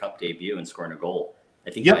of World Cup debut and scoring a goal, I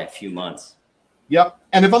think, by a few months. Yep.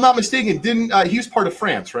 And if I'm not mistaken, he was part of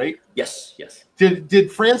France, right? Yes.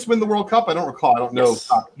 Did France win the World Cup? I don't recall. I don't know.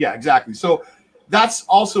 Yes. Yeah, exactly. So that's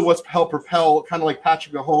also what's helped propel, kind of like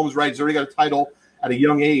Patrick Mahomes, right? He's already got a title at a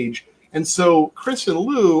young age. And so Chris and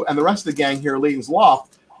Lou and the rest of the gang here at Leighton's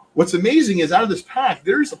Loft, what's amazing is out of this pack,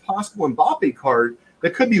 there's a possible Mbappe card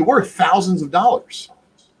that could be worth thousands of dollars.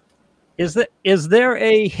 Is there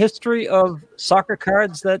a history of soccer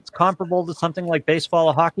cards that's comparable to something like baseball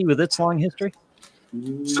or hockey with its long history?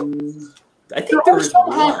 So, I think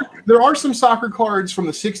there are some soccer cards from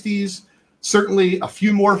the 60s, certainly a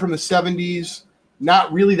few more from the 70s,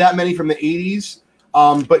 not really that many from the 80s.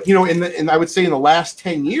 But, I would say in the last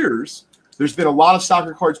 10 years, there's been a lot of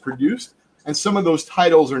soccer cards produced, and some of those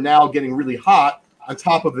titles are now getting really hot on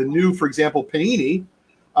top of the new, for example, Panini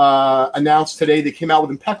announced today they came out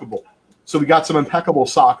with Impeccable. So we got some Impeccable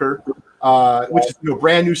soccer, which is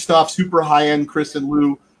brand new stuff, super high-end, Chris and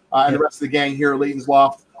Lou and the rest of the gang here at Leighton's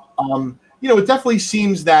Loft. It definitely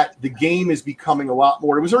seems that the game is becoming a lot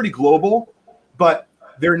more. It was already global, but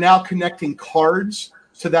they're now connecting cards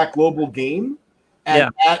to that global game,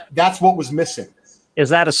 and that's what was missing. Is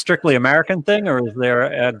that a strictly American thing, or is there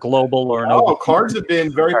a global or no? Cards have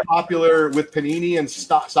been very popular with Panini and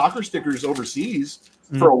soccer stickers overseas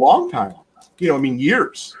for a long time.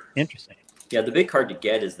 Years. Interesting. Yeah, the big card to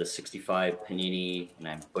get is the 65 Panini, and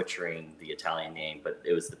I'm butchering the Italian name, but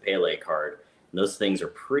it was the Pele card. And those things are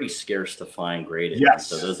pretty scarce to find graded. Yes.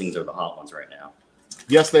 So those things are the hot ones right now.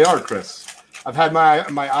 Yes, they are, Chris. I've had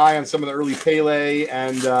my eye on some of the early Pele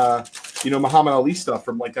and Muhammad Ali stuff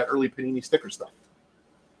from like that early Panini sticker stuff.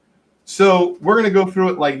 So we're gonna go through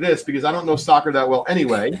it like this because I don't know soccer that well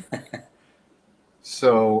anyway.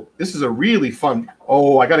 So this is a really fun.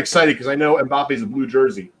 Oh, I got excited because I know Mbappe's a blue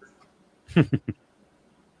jersey. I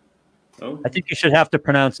think you should have to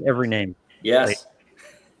pronounce every name. Yes.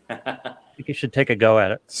 I think you should take a go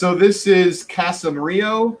at it. So this is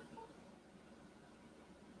Casamarillo.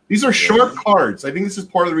 These are sharp cards. I think this is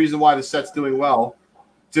part of the reason why the set's doing well.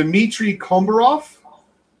 Dmitry Kombarov.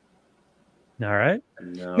 All right.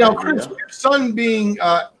 Now, Chris, your son being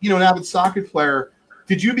an avid soccer player,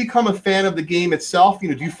 did you become a fan of the game itself? Do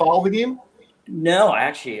you follow the game? No, I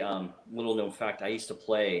actually, little known fact, I used to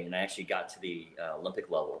play, and I actually got to the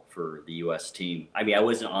Olympic level for the U.S. team. I mean, I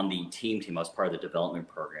wasn't on the team. I was part of the development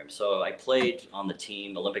program. So I played on the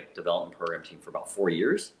team, Olympic development program team, for about 4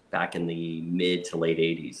 years, back in the mid to late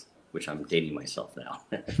 80s, which I'm dating myself now.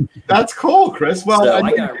 That's cool, Chris. Well, so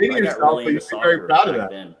I got really into soccer very proud of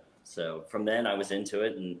that. Then. So from then I was into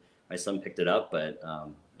it, and my son picked it up, but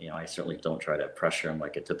I certainly don't try to pressure him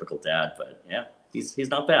like a typical dad, but yeah, he's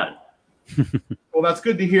not bad. Well, that's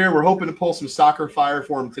good to hear. We're hoping to pull some soccer fire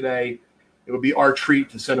for him today. It would be our treat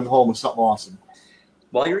to send him home with something awesome.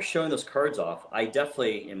 While you're showing those cards off, I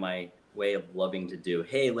definitely, in my way of loving to do,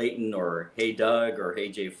 hey, Leighton, or hey, Doug, or hey,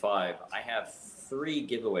 J5, I have 3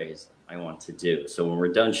 giveaways I want to do. So when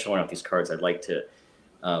we're done showing off these cards, I'd like to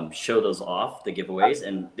show those off, the giveaways.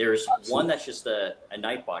 And there's one that's just a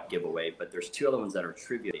Nightbot giveaway, but there's 2 other ones that are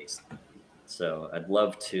trivia-based. So I'd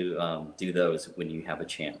love to do those when you have a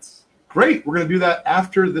chance. Great. We're going to do that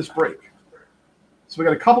after this break. So we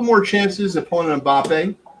got a couple more chances at pulling an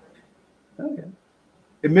Mbappe. Okay.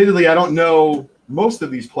 Admittedly, I don't know most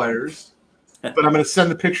of these players, but I'm going to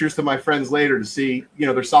send the pictures to my friends later to see,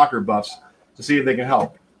 they're soccer buffs, to see if they can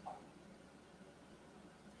help.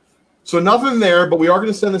 So nothing there, but we are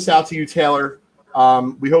going to send this out to you, Taylor.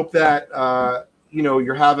 We hope that,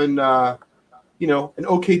 you're having, an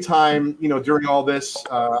okay time, during all this.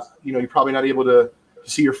 You're probably not able to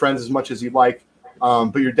see your friends as much as you'd like.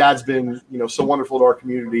 But your dad's been, so wonderful to our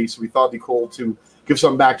community. So we thought it'd be cool to give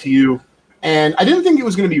something back to you. And I didn't think it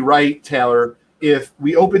was going to be right, Taylor, if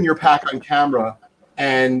we open your pack on camera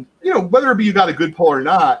and, whether it be you got a good pull or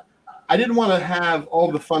not, I didn't want to have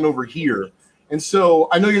all the fun over here. And so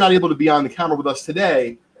I know you're not able to be on the camera with us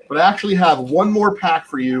today, but I actually have one more pack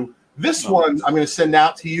for you. This one I'm going to send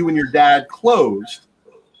out to you and your dad closed.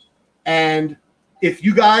 And if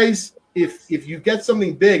you guys, if you get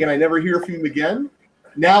something big and I never hear from you again,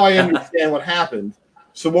 now I understand what happened.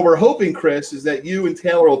 So what we're hoping, Chris, is that you and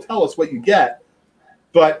Taylor will tell us what you get.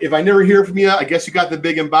 But if I never hear from you, I guess you got the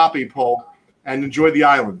big Mbappe pull, and enjoy the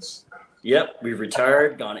islands. Yep, we've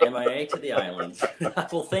retired, gone MIA to the islands.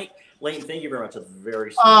 Well, Leighton, thank you very much. That's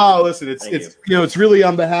very sweet. Oh, listen, it's really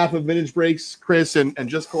on behalf of Vintage Breaks, Chris, and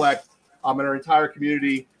Just Collect, and our entire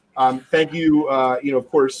community. Thank you, of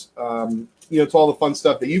course, to all the fun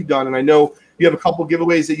stuff that you've done. And I know you have a couple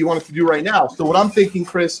giveaways that you want us to do right now. So what I'm thinking,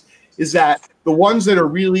 Chris, is that the ones that are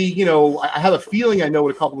really, I have a feeling I know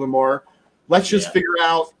what a couple of them are. Let's just figure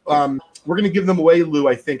out. We're going to give them away, Lou,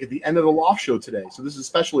 I think, at the end of the Loft Show today. So this is a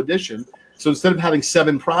special edition. So instead of having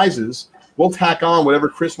 7 prizes, we'll tack on whatever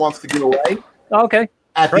Chris wants to give away. Okay.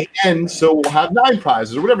 At the end, so we'll have 9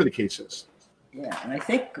 prizes or whatever the case is. Yeah, and I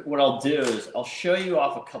think what I'll do is I'll show you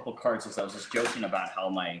off a couple cards, because I was just joking about how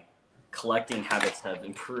my collecting habits have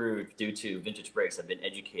improved due to Vintage Breaks. I've been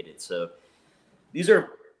educated. So these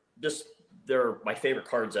are they're my favorite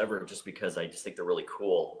cards ever, just because I just think they're really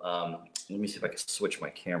cool. Let me see if I can switch my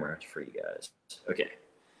camera for you guys. Okay.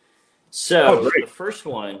 So the first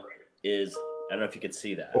one is, I don't know if you can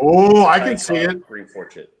see that. Oh, I can see it. Green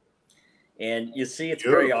Portrait. And you see it's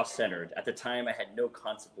very off-centered. At the time, I had no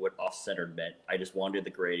concept of what off-centered meant. I just wanted the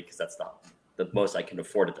grade because that's the most I can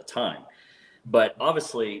afford at the time. But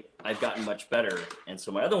obviously, I've gotten much better. And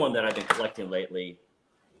so my other one that I've been collecting lately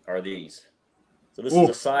are these. So this is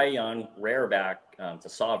a Cy Young rareback to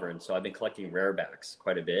Sovereign. So I've been collecting rarebacks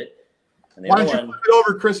quite a bit. And why don't you flip it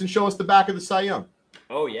over, Chris, and show us the back of the Cy Young?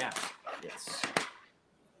 Oh, yeah. Yes.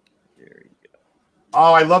 There you go.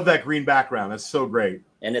 Oh, I love that green background. That's so great.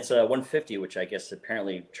 And it's a 150, which I guess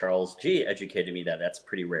apparently Charles G educated me that's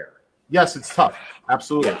pretty rare. Yes, it's tough.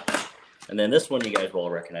 Absolutely. Yeah. And then this one you guys will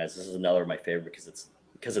all recognize. This is another of my favorite because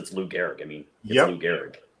it's Lou Gehrig. I mean, it's Lou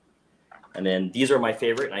Gehrig. And then these are my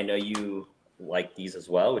favorite. I know you like these as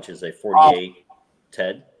well, which is a 48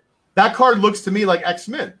 Ted. That card looks to me like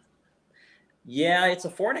X-Men. Yeah, it's a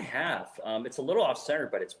 4.5. It's a little off-center,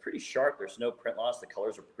 but it's pretty sharp. There's no print loss. The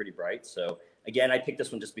colors are pretty bright. So again, I picked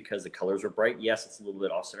this one just because the colors were bright. Yes, it's a little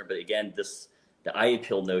bit off center, but again, the eye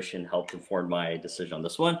appeal notion helped inform my decision on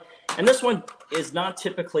this one. And this one is not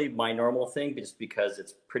typically my normal thing, just because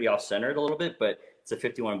it's pretty off centered a little bit, but it's a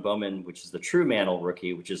 51 Bowman, which is the true Mantle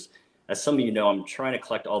rookie, which is, as some of you know, I'm trying to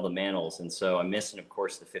collect all the Mantles. And so I'm missing, of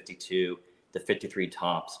course, the 52, the 53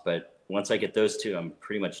 tops. But once I get those two, I'm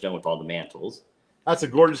pretty much done with all the Mantles. That's a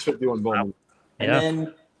gorgeous 51 Bowman. And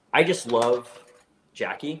then I just love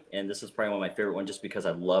Jackie. And this is probably one of my favorite ones just because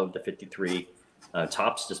I love the 53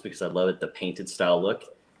 tops, just because I love it, the painted style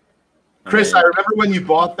look. Chris, I remember when you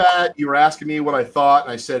bought that, you were asking me what I thought,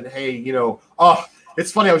 and I said, hey,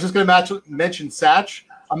 it's funny. I was just going to mention Satch.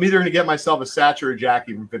 I'm either going to get myself a Satch or a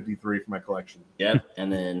Jackie from 53 for my collection. Yep.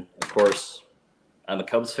 And then, of course, I'm a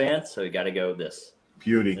Cubs fan, so you got to go with this.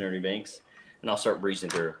 Beauty. Ernie Banks. And I'll start breezing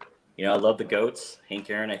through. I love the GOATs. Hank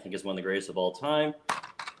Aaron, I think, is one of the greatest of all time.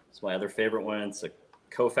 It's my other favorite one. It's a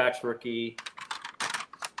Koufax rookie.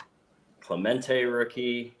 Clemente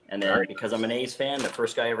rookie, and then because I'm an A's fan, the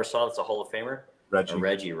first guy I ever saw that's a Hall of Famer, a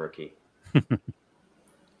Reggie rookie.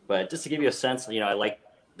 But just to give you a sense, I like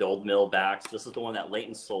the old mill backs. This is the one that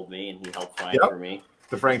Leighton sold me, and he helped find for me.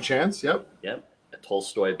 The Frank Chance, yep. A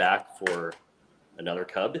Tolstoy back for another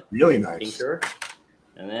Cub. Really nice. Pinker.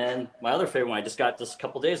 And then my other favorite one I just got just a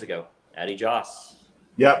couple days ago, Addie Joss.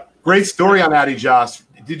 Yep. Great story on Addie Joss.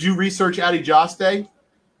 Did you research Addie Joss Day?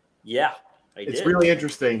 Yeah. It's really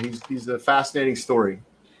interesting. He's a fascinating story.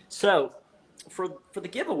 So for the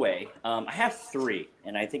giveaway, I have 3,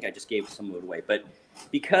 and I think I just gave some of it away. But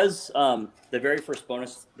because the very first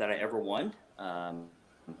bonus that I ever won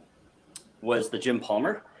was the Jim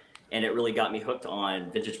Palmer, and it really got me hooked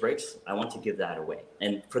on vintage breaks, I want to give that away.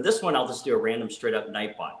 And for this one, I'll just do a random straight up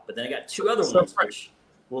Nightbot. But then I got 2 other ones which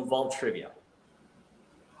will involve trivia.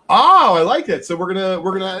 Oh, I like it. So we're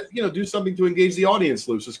gonna do something to engage the audience,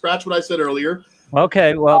 Lou. So scratch what I said earlier.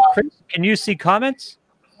 Okay. Well, Chris, can you see comments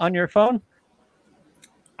on your phone?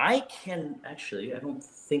 I can actually. I don't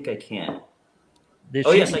think I can.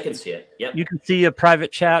 Yes, I can see it. Yep. You can see a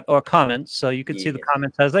private chat or comments, so you can see the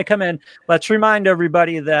comments as they come in. Let's remind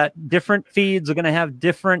everybody that different feeds are going to have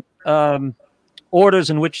different orders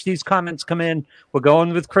in which these comments come in. We're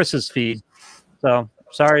going with Chris's feed, so.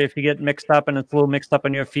 Sorry if you get mixed up and it's a little mixed up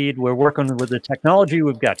on your feed. We're working with the technology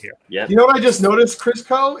we've got here. Yeah. You know what I just noticed,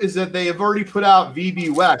 Crisco, is that they have already put out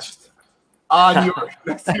VB West on your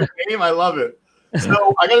name. I love it.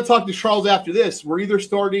 So I got to talk to Charles after this. We're either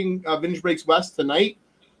starting Vintage Breaks West tonight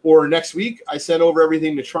or next week. I sent over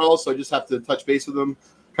everything to Charles, so I just have to touch base with him.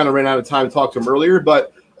 Kind of ran out of time to talk to him earlier,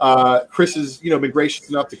 but Chris has been gracious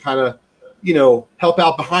enough to kind of help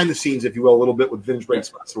out behind the scenes, if you will, a little bit with Vintage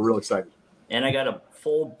Breaks West. So we're real excited. And I got a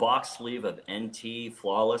full box sleeve of NT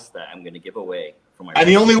Flawless that I'm going to give away for my. And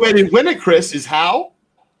the only way to win it, Chris, is how?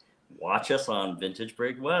 Watch us on Vintage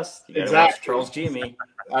Break West. You got to watch Charles Jimmy.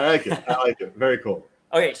 I like it. Very cool.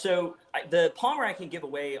 Okay, so the Palmer I can give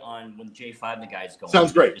away on when the J5 and the guys go.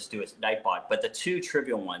 Sounds great. Just do it Nightbot, but the 2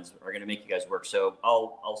 trivial ones are going to make you guys work. So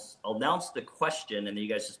I'll announce the question, and then you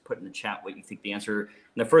guys just put in the chat what you think the answer.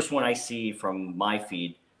 And the first one I see from my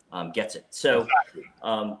feed gets it. So.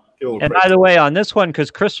 And by the way, on this one,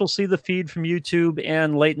 because Chris will see the feed from YouTube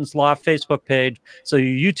and Leighton's Loft Facebook page, so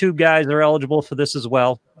you YouTube guys are eligible for this as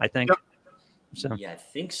well, I think. Yep. So. Yeah, I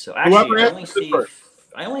think so. Actually, I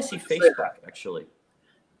only see Facebook, actually.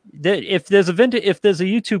 If there's a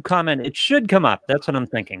YouTube comment, it should come up. That's what I'm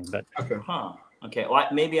thinking. But Okay. Well,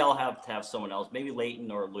 maybe I'll have to have someone else. Maybe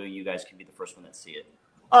Leighton or Lou. You guys can be the first one that see it.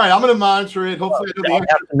 All right, I'm going to monitor it. Hopefully, I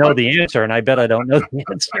have to know the answer, and I bet I don't know the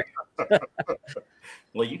answer.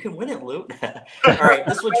 Well, you can win it, Lou. All right,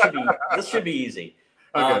 this should be easy.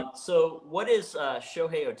 Okay. So, what is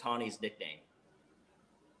Shohei Ohtani's nickname?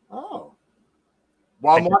 Oh.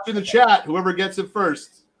 While I'm watching the chat, whoever gets it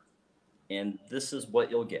first. And this is what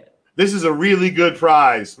you'll get. This is a really good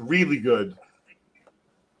prize. Really good.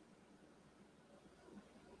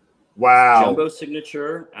 Wow. Jumbo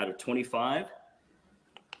signature out of 25.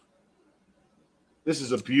 This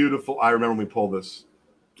is a beautiful. I remember when we pulled this.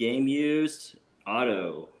 Game used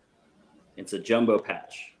auto. It's a jumbo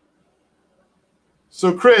patch.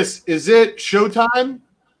 So, Chris, is it showtime?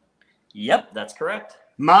 Yep, that's correct.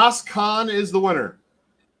 Mas Khan is the winner.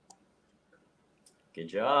 Good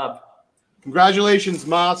job. Congratulations,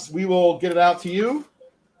 Mas. We will get it out to you.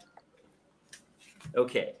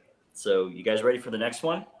 Okay, so you guys ready for the next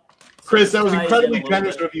one? Chris, that was incredibly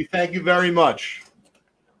generous of you. Thank you very much.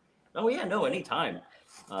 Oh, yeah, no, anytime.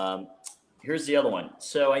 Here's the other one.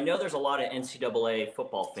 So I know there's a lot of NCAA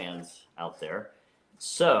football fans out there.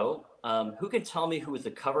 So who can tell me who was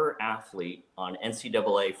the cover athlete on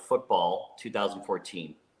NCAA football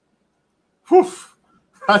 2014? Whew,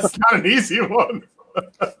 that's not an easy one.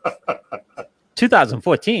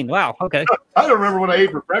 2014. Wow. Okay. I don't remember what I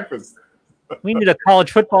ate for breakfast. We need a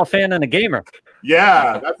college football fan and a gamer.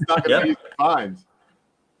 Yeah, that's not going to be easy to find.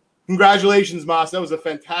 Congratulations, Moss. That was a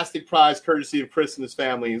fantastic prize, courtesy of Chris and his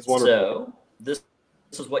family. It's wonderful. So this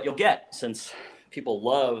is what you'll get since people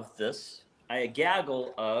love this. A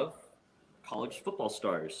gaggle of college football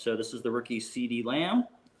stars. So this is the rookie CeeDee Lamb.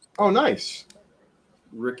 Oh, nice.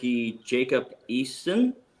 Rookie Jacob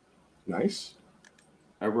Easton. Nice.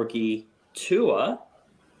 A rookie Tua.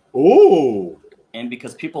 Ooh. And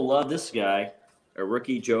because people love this guy, a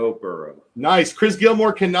rookie Joe Burrow. Nice. Chris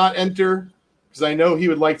Gilmore cannot enter because I know he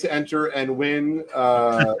would like to enter and win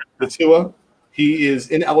the Tua. He is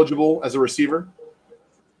ineligible as a receiver.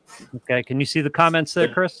 Okay. Can you see the comments there,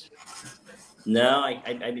 Chris? No,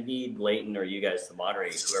 I need Leighton or you guys to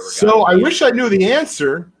moderate whoever. So I wish I knew the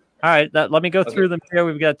answer. All right. Let me go through them here.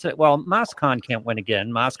 We've got Moscon can't win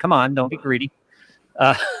again. Mos, come on, don't be greedy.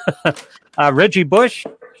 Reggie Bush.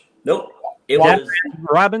 Nope. It was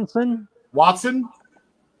Robinson. Watson.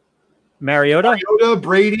 Mariota.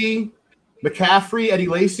 Brady. McCaffrey. Eddie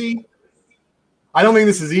Lacy. I don't think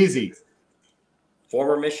this is easy.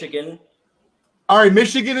 former Michigan. All right,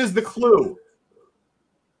 Michigan is the clue.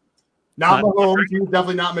 Not Mahomes. He was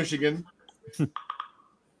definitely not Michigan.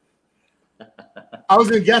 I was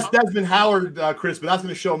going to guess Desmond Howard, Chris, but that's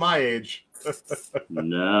going to show my age.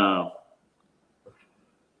 No.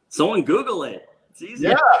 Someone Google it. It's easy.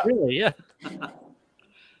 Yeah. Really, yeah.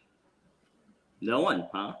 No one,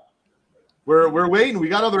 huh? We're waiting. We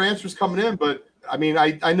got other answers coming in, but I mean,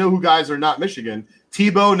 I know who guys are not Michigan.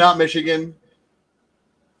 Tebow, not Michigan.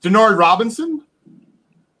 Denard Robinson?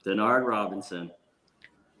 Denard Robinson.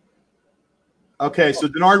 Okay, so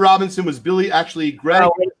Denard Robinson was Greg.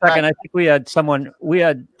 Oh, wait a second. I think we had someone.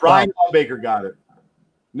 Brian Hallbaker got it.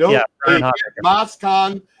 Nope. Yeah, Brian Hallbaker. Moss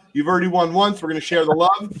Khan, you've already won once. We're going to share the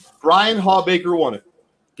love. Brian Hallbaker won it.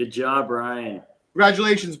 Good job, Brian.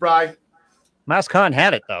 Congratulations, Brian. Moscon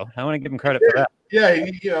had it, though. I want to give him credit for that. Yeah,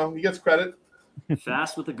 he gets credit.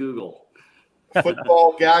 Fast with the Google.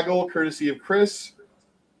 Football gaggle, courtesy of Chris.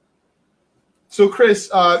 So, Chris,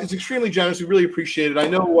 it's extremely generous. We really appreciate it. I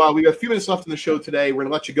know we got a few minutes left in the show today. We're going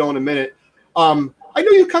to let you go in a minute. I know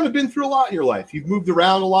you've kind of been through a lot in your life. You've moved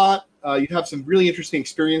around a lot. You have some really interesting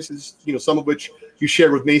experiences, some of which you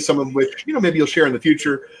shared with me, some of which, maybe you'll share in the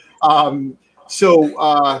future. I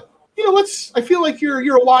feel like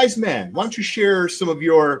you're a wise man. Why don't you share some of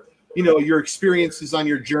your, your experiences on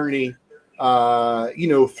your journey,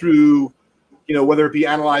 through, whether it be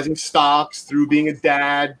analyzing stocks, through being a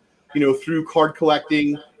dad, through card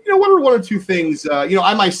collecting, what are one or two things,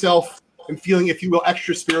 I myself am feeling, if you will,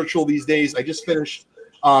 extra spiritual these days. I just finished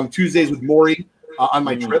Tuesdays with Maury on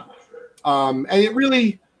my trip. And it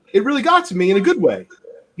really got to me in a good way.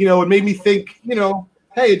 It made me think,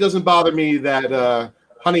 hey, it doesn't bother me that,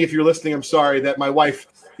 honey, if you're listening, I'm sorry that my wife,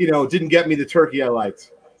 didn't get me the turkey I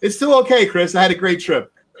liked. It's still okay, Chris. I had a great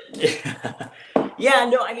trip. Yeah,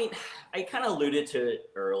 no, I mean, I kind of alluded to it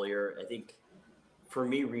earlier. I think for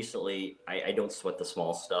me recently, I don't sweat the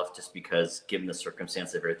small stuff just because given the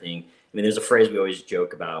circumstance of everything. I mean, there's a phrase we always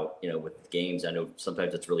joke about, with games. I know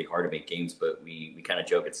sometimes it's really hard to make games, but we kind of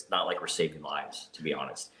joke it's not like we're saving lives, to be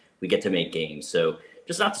honest. We get to make games. So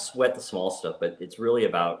just not to sweat the small stuff, but it's really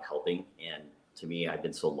about helping. And to me, I've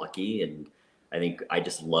been so lucky, and I think I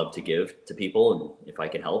just love to give to people. And if I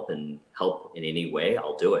can help in any way,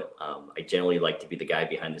 I'll do it. I generally like to be the guy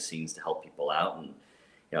behind the scenes to help people out. And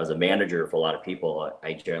as a manager for a lot of people,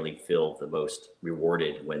 I generally feel the most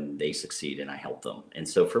rewarded when they succeed and I help them. And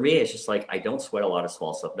so for me, it's just like I don't sweat a lot of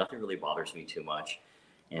small stuff. Nothing really bothers me too much.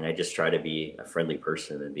 And I just try to be a friendly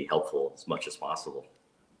person and be helpful as much as possible.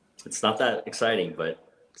 It's not that exciting, but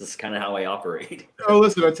this is kind of how I operate. Oh,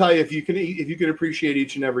 listen, I'll tell you, if you can appreciate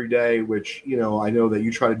each and every day, which, I know that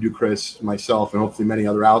you try to do, Chris, myself, and hopefully many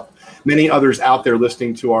others out there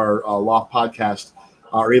listening to our Loft podcast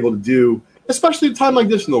are able to do, especially at a time like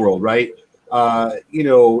this in the world, right?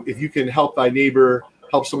 If you can help thy neighbor,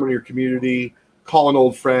 help someone in your community, call an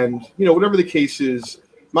old friend, whatever the case is,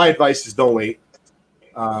 my advice is don't wait.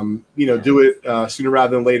 Do it sooner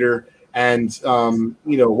rather than later. And,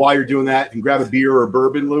 while you're doing that, you can grab a beer or a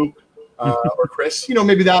bourbon, Lou, or Chris,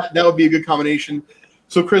 maybe that would be a good combination.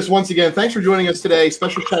 So, Chris, once again, thanks for joining us today.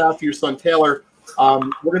 Special shout out to your son, Taylor. We're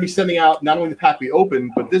going to be sending out not only the pack we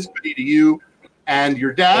opened, but this goodie to you and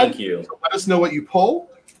your dad. Thank you. So let us know what you pull.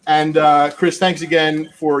 And, Chris, thanks again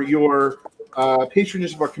for your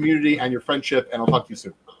patronage of our community and your friendship. And I'll talk to you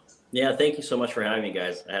soon. Yeah, thank you so much for having me,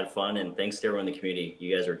 guys. I had fun, and thanks to everyone in the community.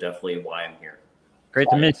 You guys are definitely why I'm here. Great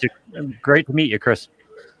to meet you. Great to meet you, Chris.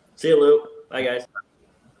 See you, Lou. Bye, guys.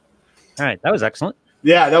 All right, that was excellent.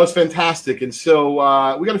 Yeah, that was fantastic. And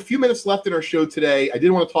so we got a few minutes left in our show today. I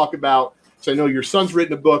did want to talk about, so I know your son's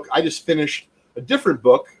written a book. I just finished a different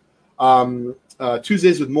book,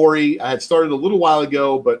 Tuesdays with Maury. I had started a little while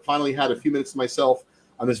ago, but finally had a few minutes to myself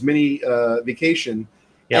on this mini vacation.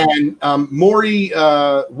 Yep. And Maury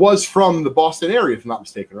was from the Boston area, if I'm not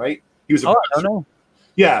mistaken, right? He was a professor. I don't know.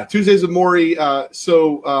 Yeah, Tuesdays with Maury.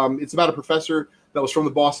 So it's about a professor that was from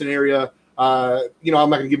the Boston area. I'm not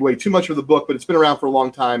going to give away too much of the book, but it's been around for a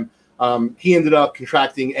long time. He ended up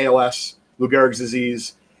contracting ALS, Lou Gehrig's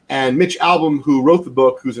disease. And Mitch Albom, who wrote the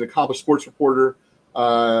book, who's an accomplished sports reporter,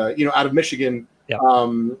 out of Michigan,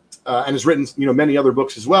 and has written, many other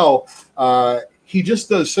books as well. He just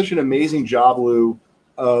does such an amazing job, Lou,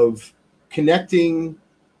 of connecting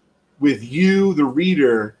with you, the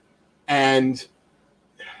reader. And,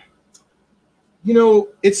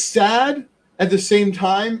 it's sad. At the same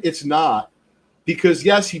time, it's not, because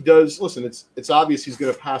yes, he does. Listen, it's obvious he's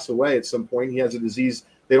going to pass away at some point. He has a disease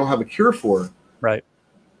they don't have a cure for. Right.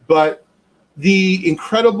 But the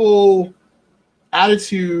incredible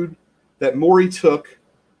attitude that Maury took,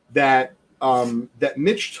 that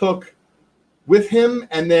Mitch took with him,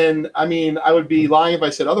 and then, I would be lying if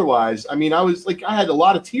I said otherwise. I had a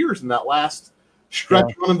lot of tears in that last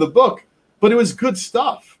stretch run of the book, but it was good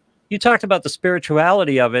stuff. You talked about the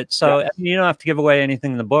spirituality of it, so you don't have to give away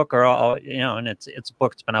anything in the book, and it's a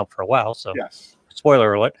book that's been out for a while. So,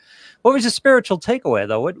 spoiler alert. What was the spiritual takeaway,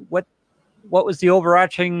 though? What was the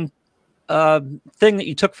overarching thing that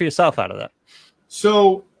you took for yourself out of that?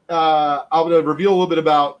 So, I'm going to reveal a little bit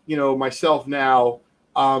about myself now.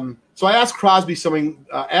 So I asked Crosby something.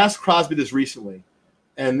 I asked Crosby this recently,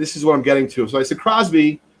 and this is what I'm getting to. So I said,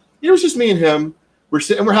 Crosby, it was just me and him. We're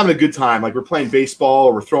sitting, we're having a good time. Like, we're playing baseball,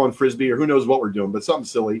 or we're throwing frisbee, or who knows what we're doing, but something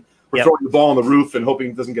silly. We're throwing the ball on the roof and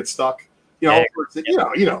hoping it doesn't get stuck. The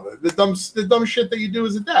dumb shit that you do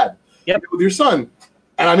as a dad with your son.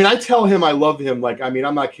 And I tell him I love him. Like,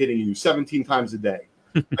 I'm not kidding you, 17 times a day.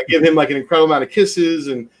 I give him like an incredible amount of kisses.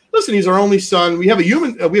 And listen, he's our only son. We have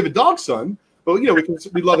a dog son, but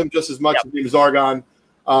we love him just as much. His name is Argon.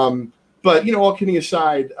 But all kidding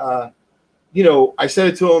aside, I said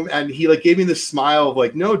it to him, and he gave me this smile of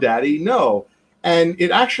like, no, Daddy, no. And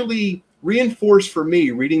it actually reinforced for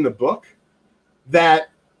me, reading the book, that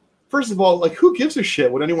first of all, who gives a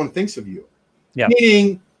shit what anyone thinks of you? Yeah.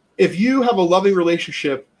 Meaning, if you have a loving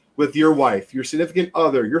relationship with your wife, your significant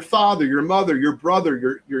other, your father, your mother, your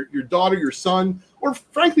brother, your daughter, your son, or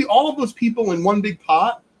frankly, all of those people in one big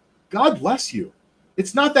pot, God bless you.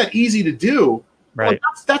 It's not that easy to do. Right.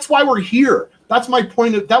 That's why we're here. That's my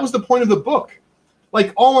point. That was the point of the book.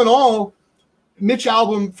 All in all, Mitch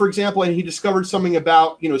Albom, for example, and he discovered something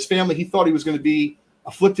about his family. He thought he was going to be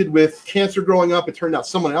afflicted with cancer growing up. It turned out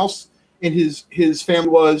someone else in his family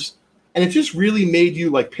was, and it just really made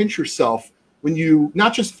you pinch yourself when you,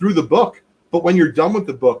 not just through the book, but when you're done with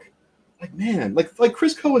the book. Like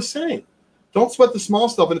Chris Coe was saying, don't sweat the small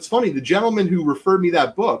stuff. And it's funny, the gentleman who referred me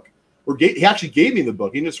that book, he actually gave me the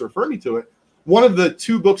book. He didn't just refer me to it. One of the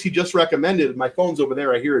two books he just recommended, my phone's over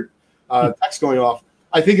there, I hear text going off.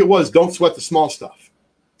 I think it was Don't Sweat the Small Stuff.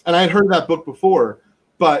 And I had heard that book before,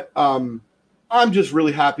 but I'm just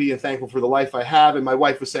really happy and thankful for the life I have. And my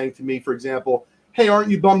wife was saying to me, for example, hey,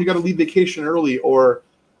 aren't you bummed you got to leave vacation early? Or,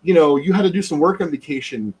 you had to do some work on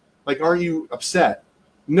vacation. Aren't you upset?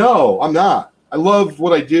 No, I'm not. I love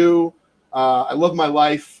what I do. I love my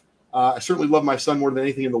life. I certainly love my son more than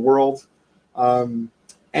anything in the world.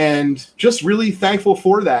 And just really thankful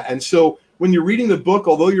for that. And so when you're reading the book,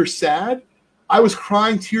 although you're sad, I was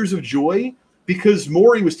crying tears of joy because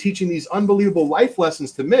Maury was teaching these unbelievable life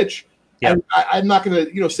lessons to Mitch. Yep. And I'm not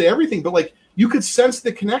going to, say everything, but you could sense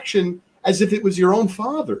the connection as if it was your own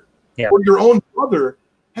father or your own brother.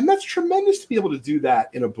 And that's tremendous to be able to do that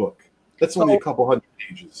in a book. That's only a couple hundred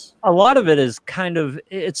pages. A lot of it is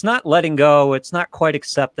it's not letting go. It's not quite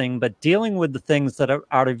accepting, but dealing with the things that are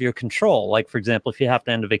out of your control. Like, for example, if you have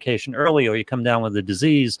to end a vacation early or you come down with a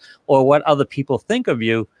disease or what other people think of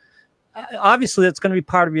you, obviously that's going to be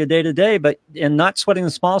part of your day-to-day, and not sweating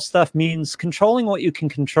the small stuff means controlling what you can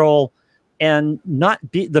control and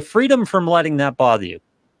not be the freedom from letting that bother you.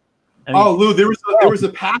 Lou, there was a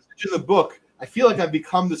passage in the book. I feel like I've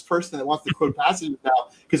become this person that wants to quote passages now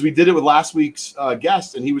because we did it with last week's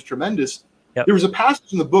guest, and he was tremendous. Yep. There was a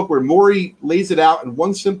passage in the book where Maury lays it out in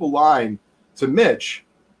one simple line to Mitch.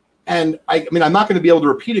 And I'm not going to be able to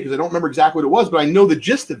repeat it because I don't remember exactly what it was, but I know the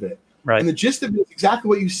gist of it. Right. And the gist of it is exactly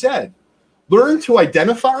what you said. Learn to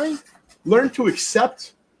identify, learn to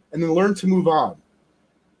accept, and then learn to move on.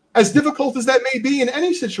 as difficult as that may be in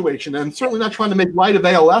any situation. I'm certainly not trying to make light of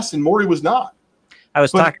ALS, and Maury was not. I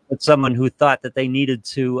was talking with someone who thought that they needed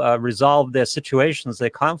to resolve their situations, their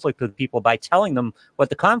conflict with people, by telling them what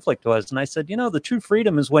the conflict was. And I said, the true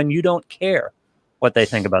freedom is when you don't care what they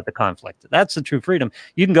think about the conflict. That's the true freedom.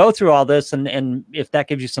 You can go through all this, and if that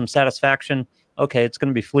gives you some satisfaction, okay, it's going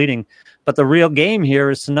to be fleeting. But the real game here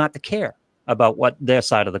is to not to care about what their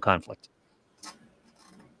side of the conflict.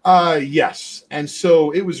 Yes. And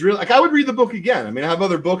so it was really like I would read the book again. I mean, I have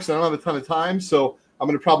other books and I don't have a ton of time, so I'm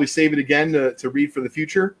going to probably save it again to read for the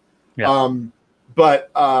future. Yeah.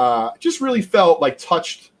 But just really felt like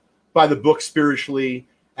touched by the book spiritually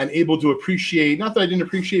and able to appreciate, not that I didn't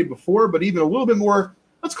appreciate it before, but even a little bit more,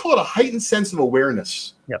 let's call it a heightened sense of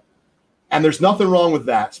awareness. Yep. And there's nothing wrong with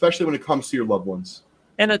that, especially when it comes to your loved ones.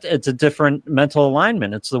 And it's a different mental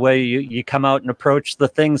alignment. It's the way you come out and approach the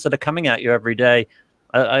things that are coming at you every day.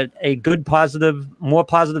 A good, positive, more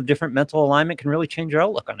positive, different mental alignment can really change your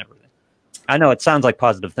outlook on everything. I know it sounds like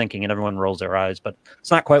positive thinking and everyone rolls their eyes, but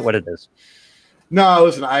it's not quite what it is. No,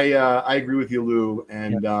 listen, I agree with you, Lou.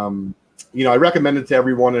 And, I recommend it to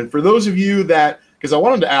everyone. And for those of you that, because I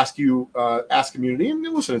wanted to ask you, ask community, and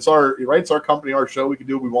listen, it's our company, our show. We can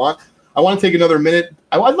do what we want. I want to take another minute.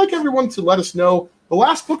 I'd like everyone to let us know the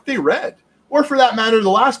last book they read, or for that matter, the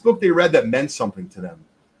last book they read that meant something to them.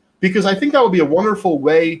 Because I think that would be a wonderful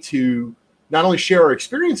way to not only share our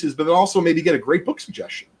experiences, but then also maybe get a great book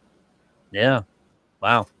suggestion. Yeah.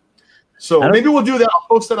 Wow. So maybe we'll do that. I'll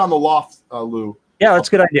post that on the Loft, Lou. Yeah, that's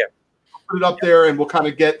a good idea. I'll put it up there and we'll kind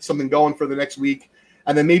of get something going for the next week.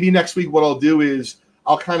 And then maybe next week what I'll do is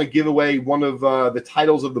I'll kind of give away one of the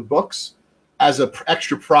titles of the books as an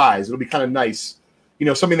extra prize. It'll be kind of nice.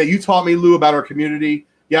 Something that you taught me, Lou, about our community.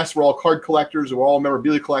 Yes, we're all card collectors and we're all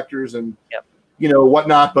memorabilia collectors and,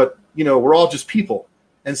 whatnot. But, we're all just people.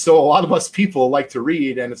 And so a lot of us people like to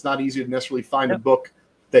read, and it's not easy to necessarily find a book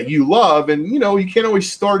that you love. And, you can't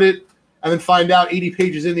always start it and then find out 80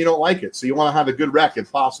 pages in you don't like it. So you want to have a good rec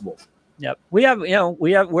if possible. Yep.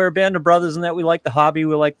 We're a band of brothers in that we like the hobby,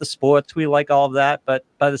 we like the sports, we like all of that. But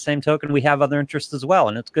by the same token, we have other interests as well.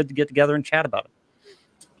 And it's good to get together and chat about it.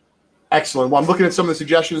 Excellent. Well, I'm looking at some of the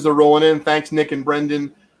suggestions that are rolling in. Thanks, Nick and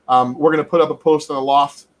Brendan. We're going to put up a post on the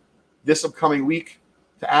Loft this upcoming week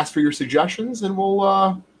to ask for your suggestions, and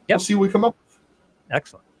we'll see what we come up with.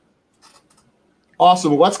 Excellent.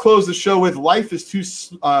 Awesome. Well, let's close the show with life is too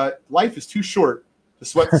short to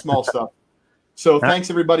sweat the small stuff. So thanks,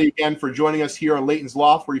 everybody, again, for joining us here on Leighton's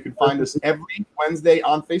Loft, where you can find us every Wednesday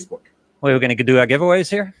on Facebook. We're going to do our giveaways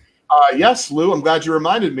here? Yes, Lou, I'm glad you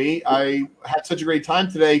reminded me. I had such a great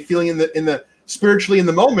time today, feeling in the spiritually in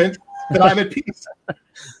the moment that I'm at peace.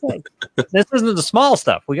 This isn't the small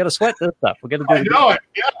stuff. We got to sweat this stuff. We got to do. I know it.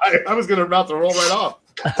 Yeah, I was about to roll right off.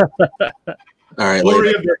 All right,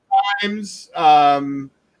 Glory of Their Times,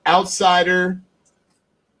 Outsider,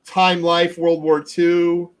 Time Life, World War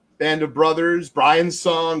II, Band of Brothers, Brian's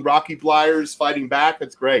Song, Rocky Flyers, Fighting Back.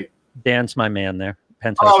 That's great. Dan's my man there.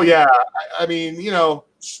 Pentos. Oh yeah, I mean, that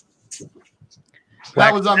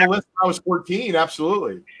was on the list when I was 14.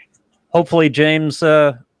 Absolutely. Hopefully, James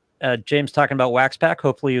talking about Wax Pack.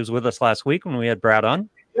 Hopefully, he was with us last week when we had Brad on.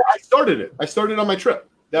 Yeah, I started it. I started on my trip.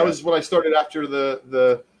 That was what I started after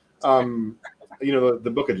the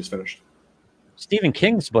book I just finished. Stephen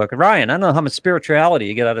King's book. Ryan, I don't know how much spirituality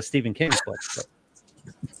you get out of Stephen King's book.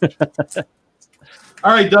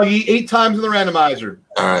 All right, Dougie, 8 times in the randomizer.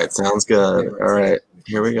 All right, sounds good. All right,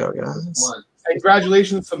 here we go, guys. Hey,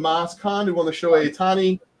 congratulations to Mas Khan, who won the Shohei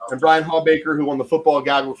Ohtani, and Brian Hallbaker, who won the football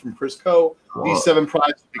goblet from Chris Coe. These 7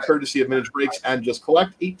 prizes will be courtesy of Vintage Breaks and Just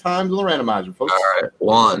Collect. 8 times in the randomizer, folks. All right,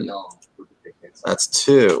 1. That's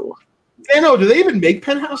 2. Dano, do they even make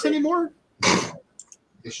Penthouse anymore?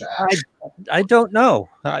 I don't know.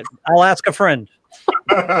 I'll ask a friend.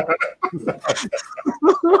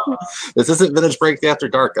 This isn't Vintage Break After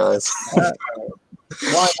Dark, guys.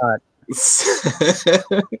 Why not?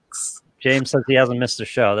 6. James says he hasn't missed a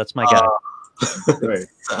show. That's my guy. Right.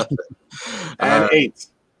 And 8.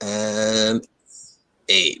 And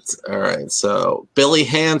 8. All right. So Billy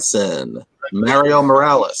Hansen, Mario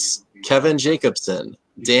Morales, Kevin Jacobson,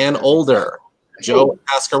 Dan Older, Joe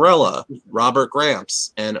Pascarella, Robert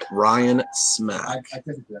Gramps, and Ryan Smack.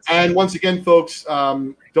 And once again, folks,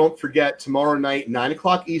 don't forget tomorrow night, 9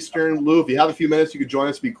 o'clock Eastern. Lou, if you have a few minutes, you could join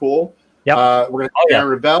us. Be cool. Yep. We're going to have Aaron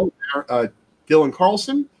Revell, Dylan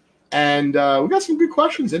Carlson, and we got some good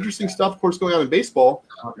questions, interesting stuff, of course, going on in baseball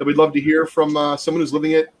that we'd love to hear from someone who's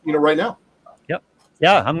living it, right now. Yep.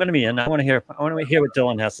 Yeah, I'm going to be in. I want to hear what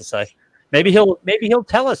Dylan has to say. Maybe he'll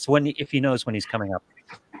tell us if he knows when he's coming up.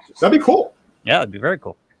 That'd be cool. Yeah, it'd be very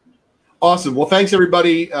cool. Awesome. Well, thanks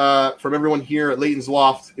everybody from everyone here at Leighton's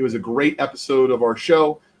Loft. It was a great episode of our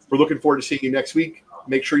show. We're looking forward to seeing you next week.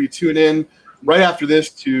 Make sure you tune in right after this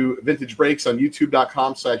to Vintage Breaks on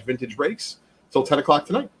youtube.com/Vintage Breaks till 10 o'clock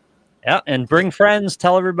tonight. Yeah, and bring friends.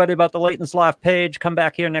 Tell everybody about the Leighton's Loft page. Come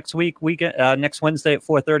back here next weekend, next Wednesday at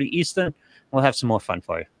 4:30 Eastern. We'll have some more fun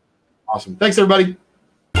for you. Awesome. Thanks, everybody.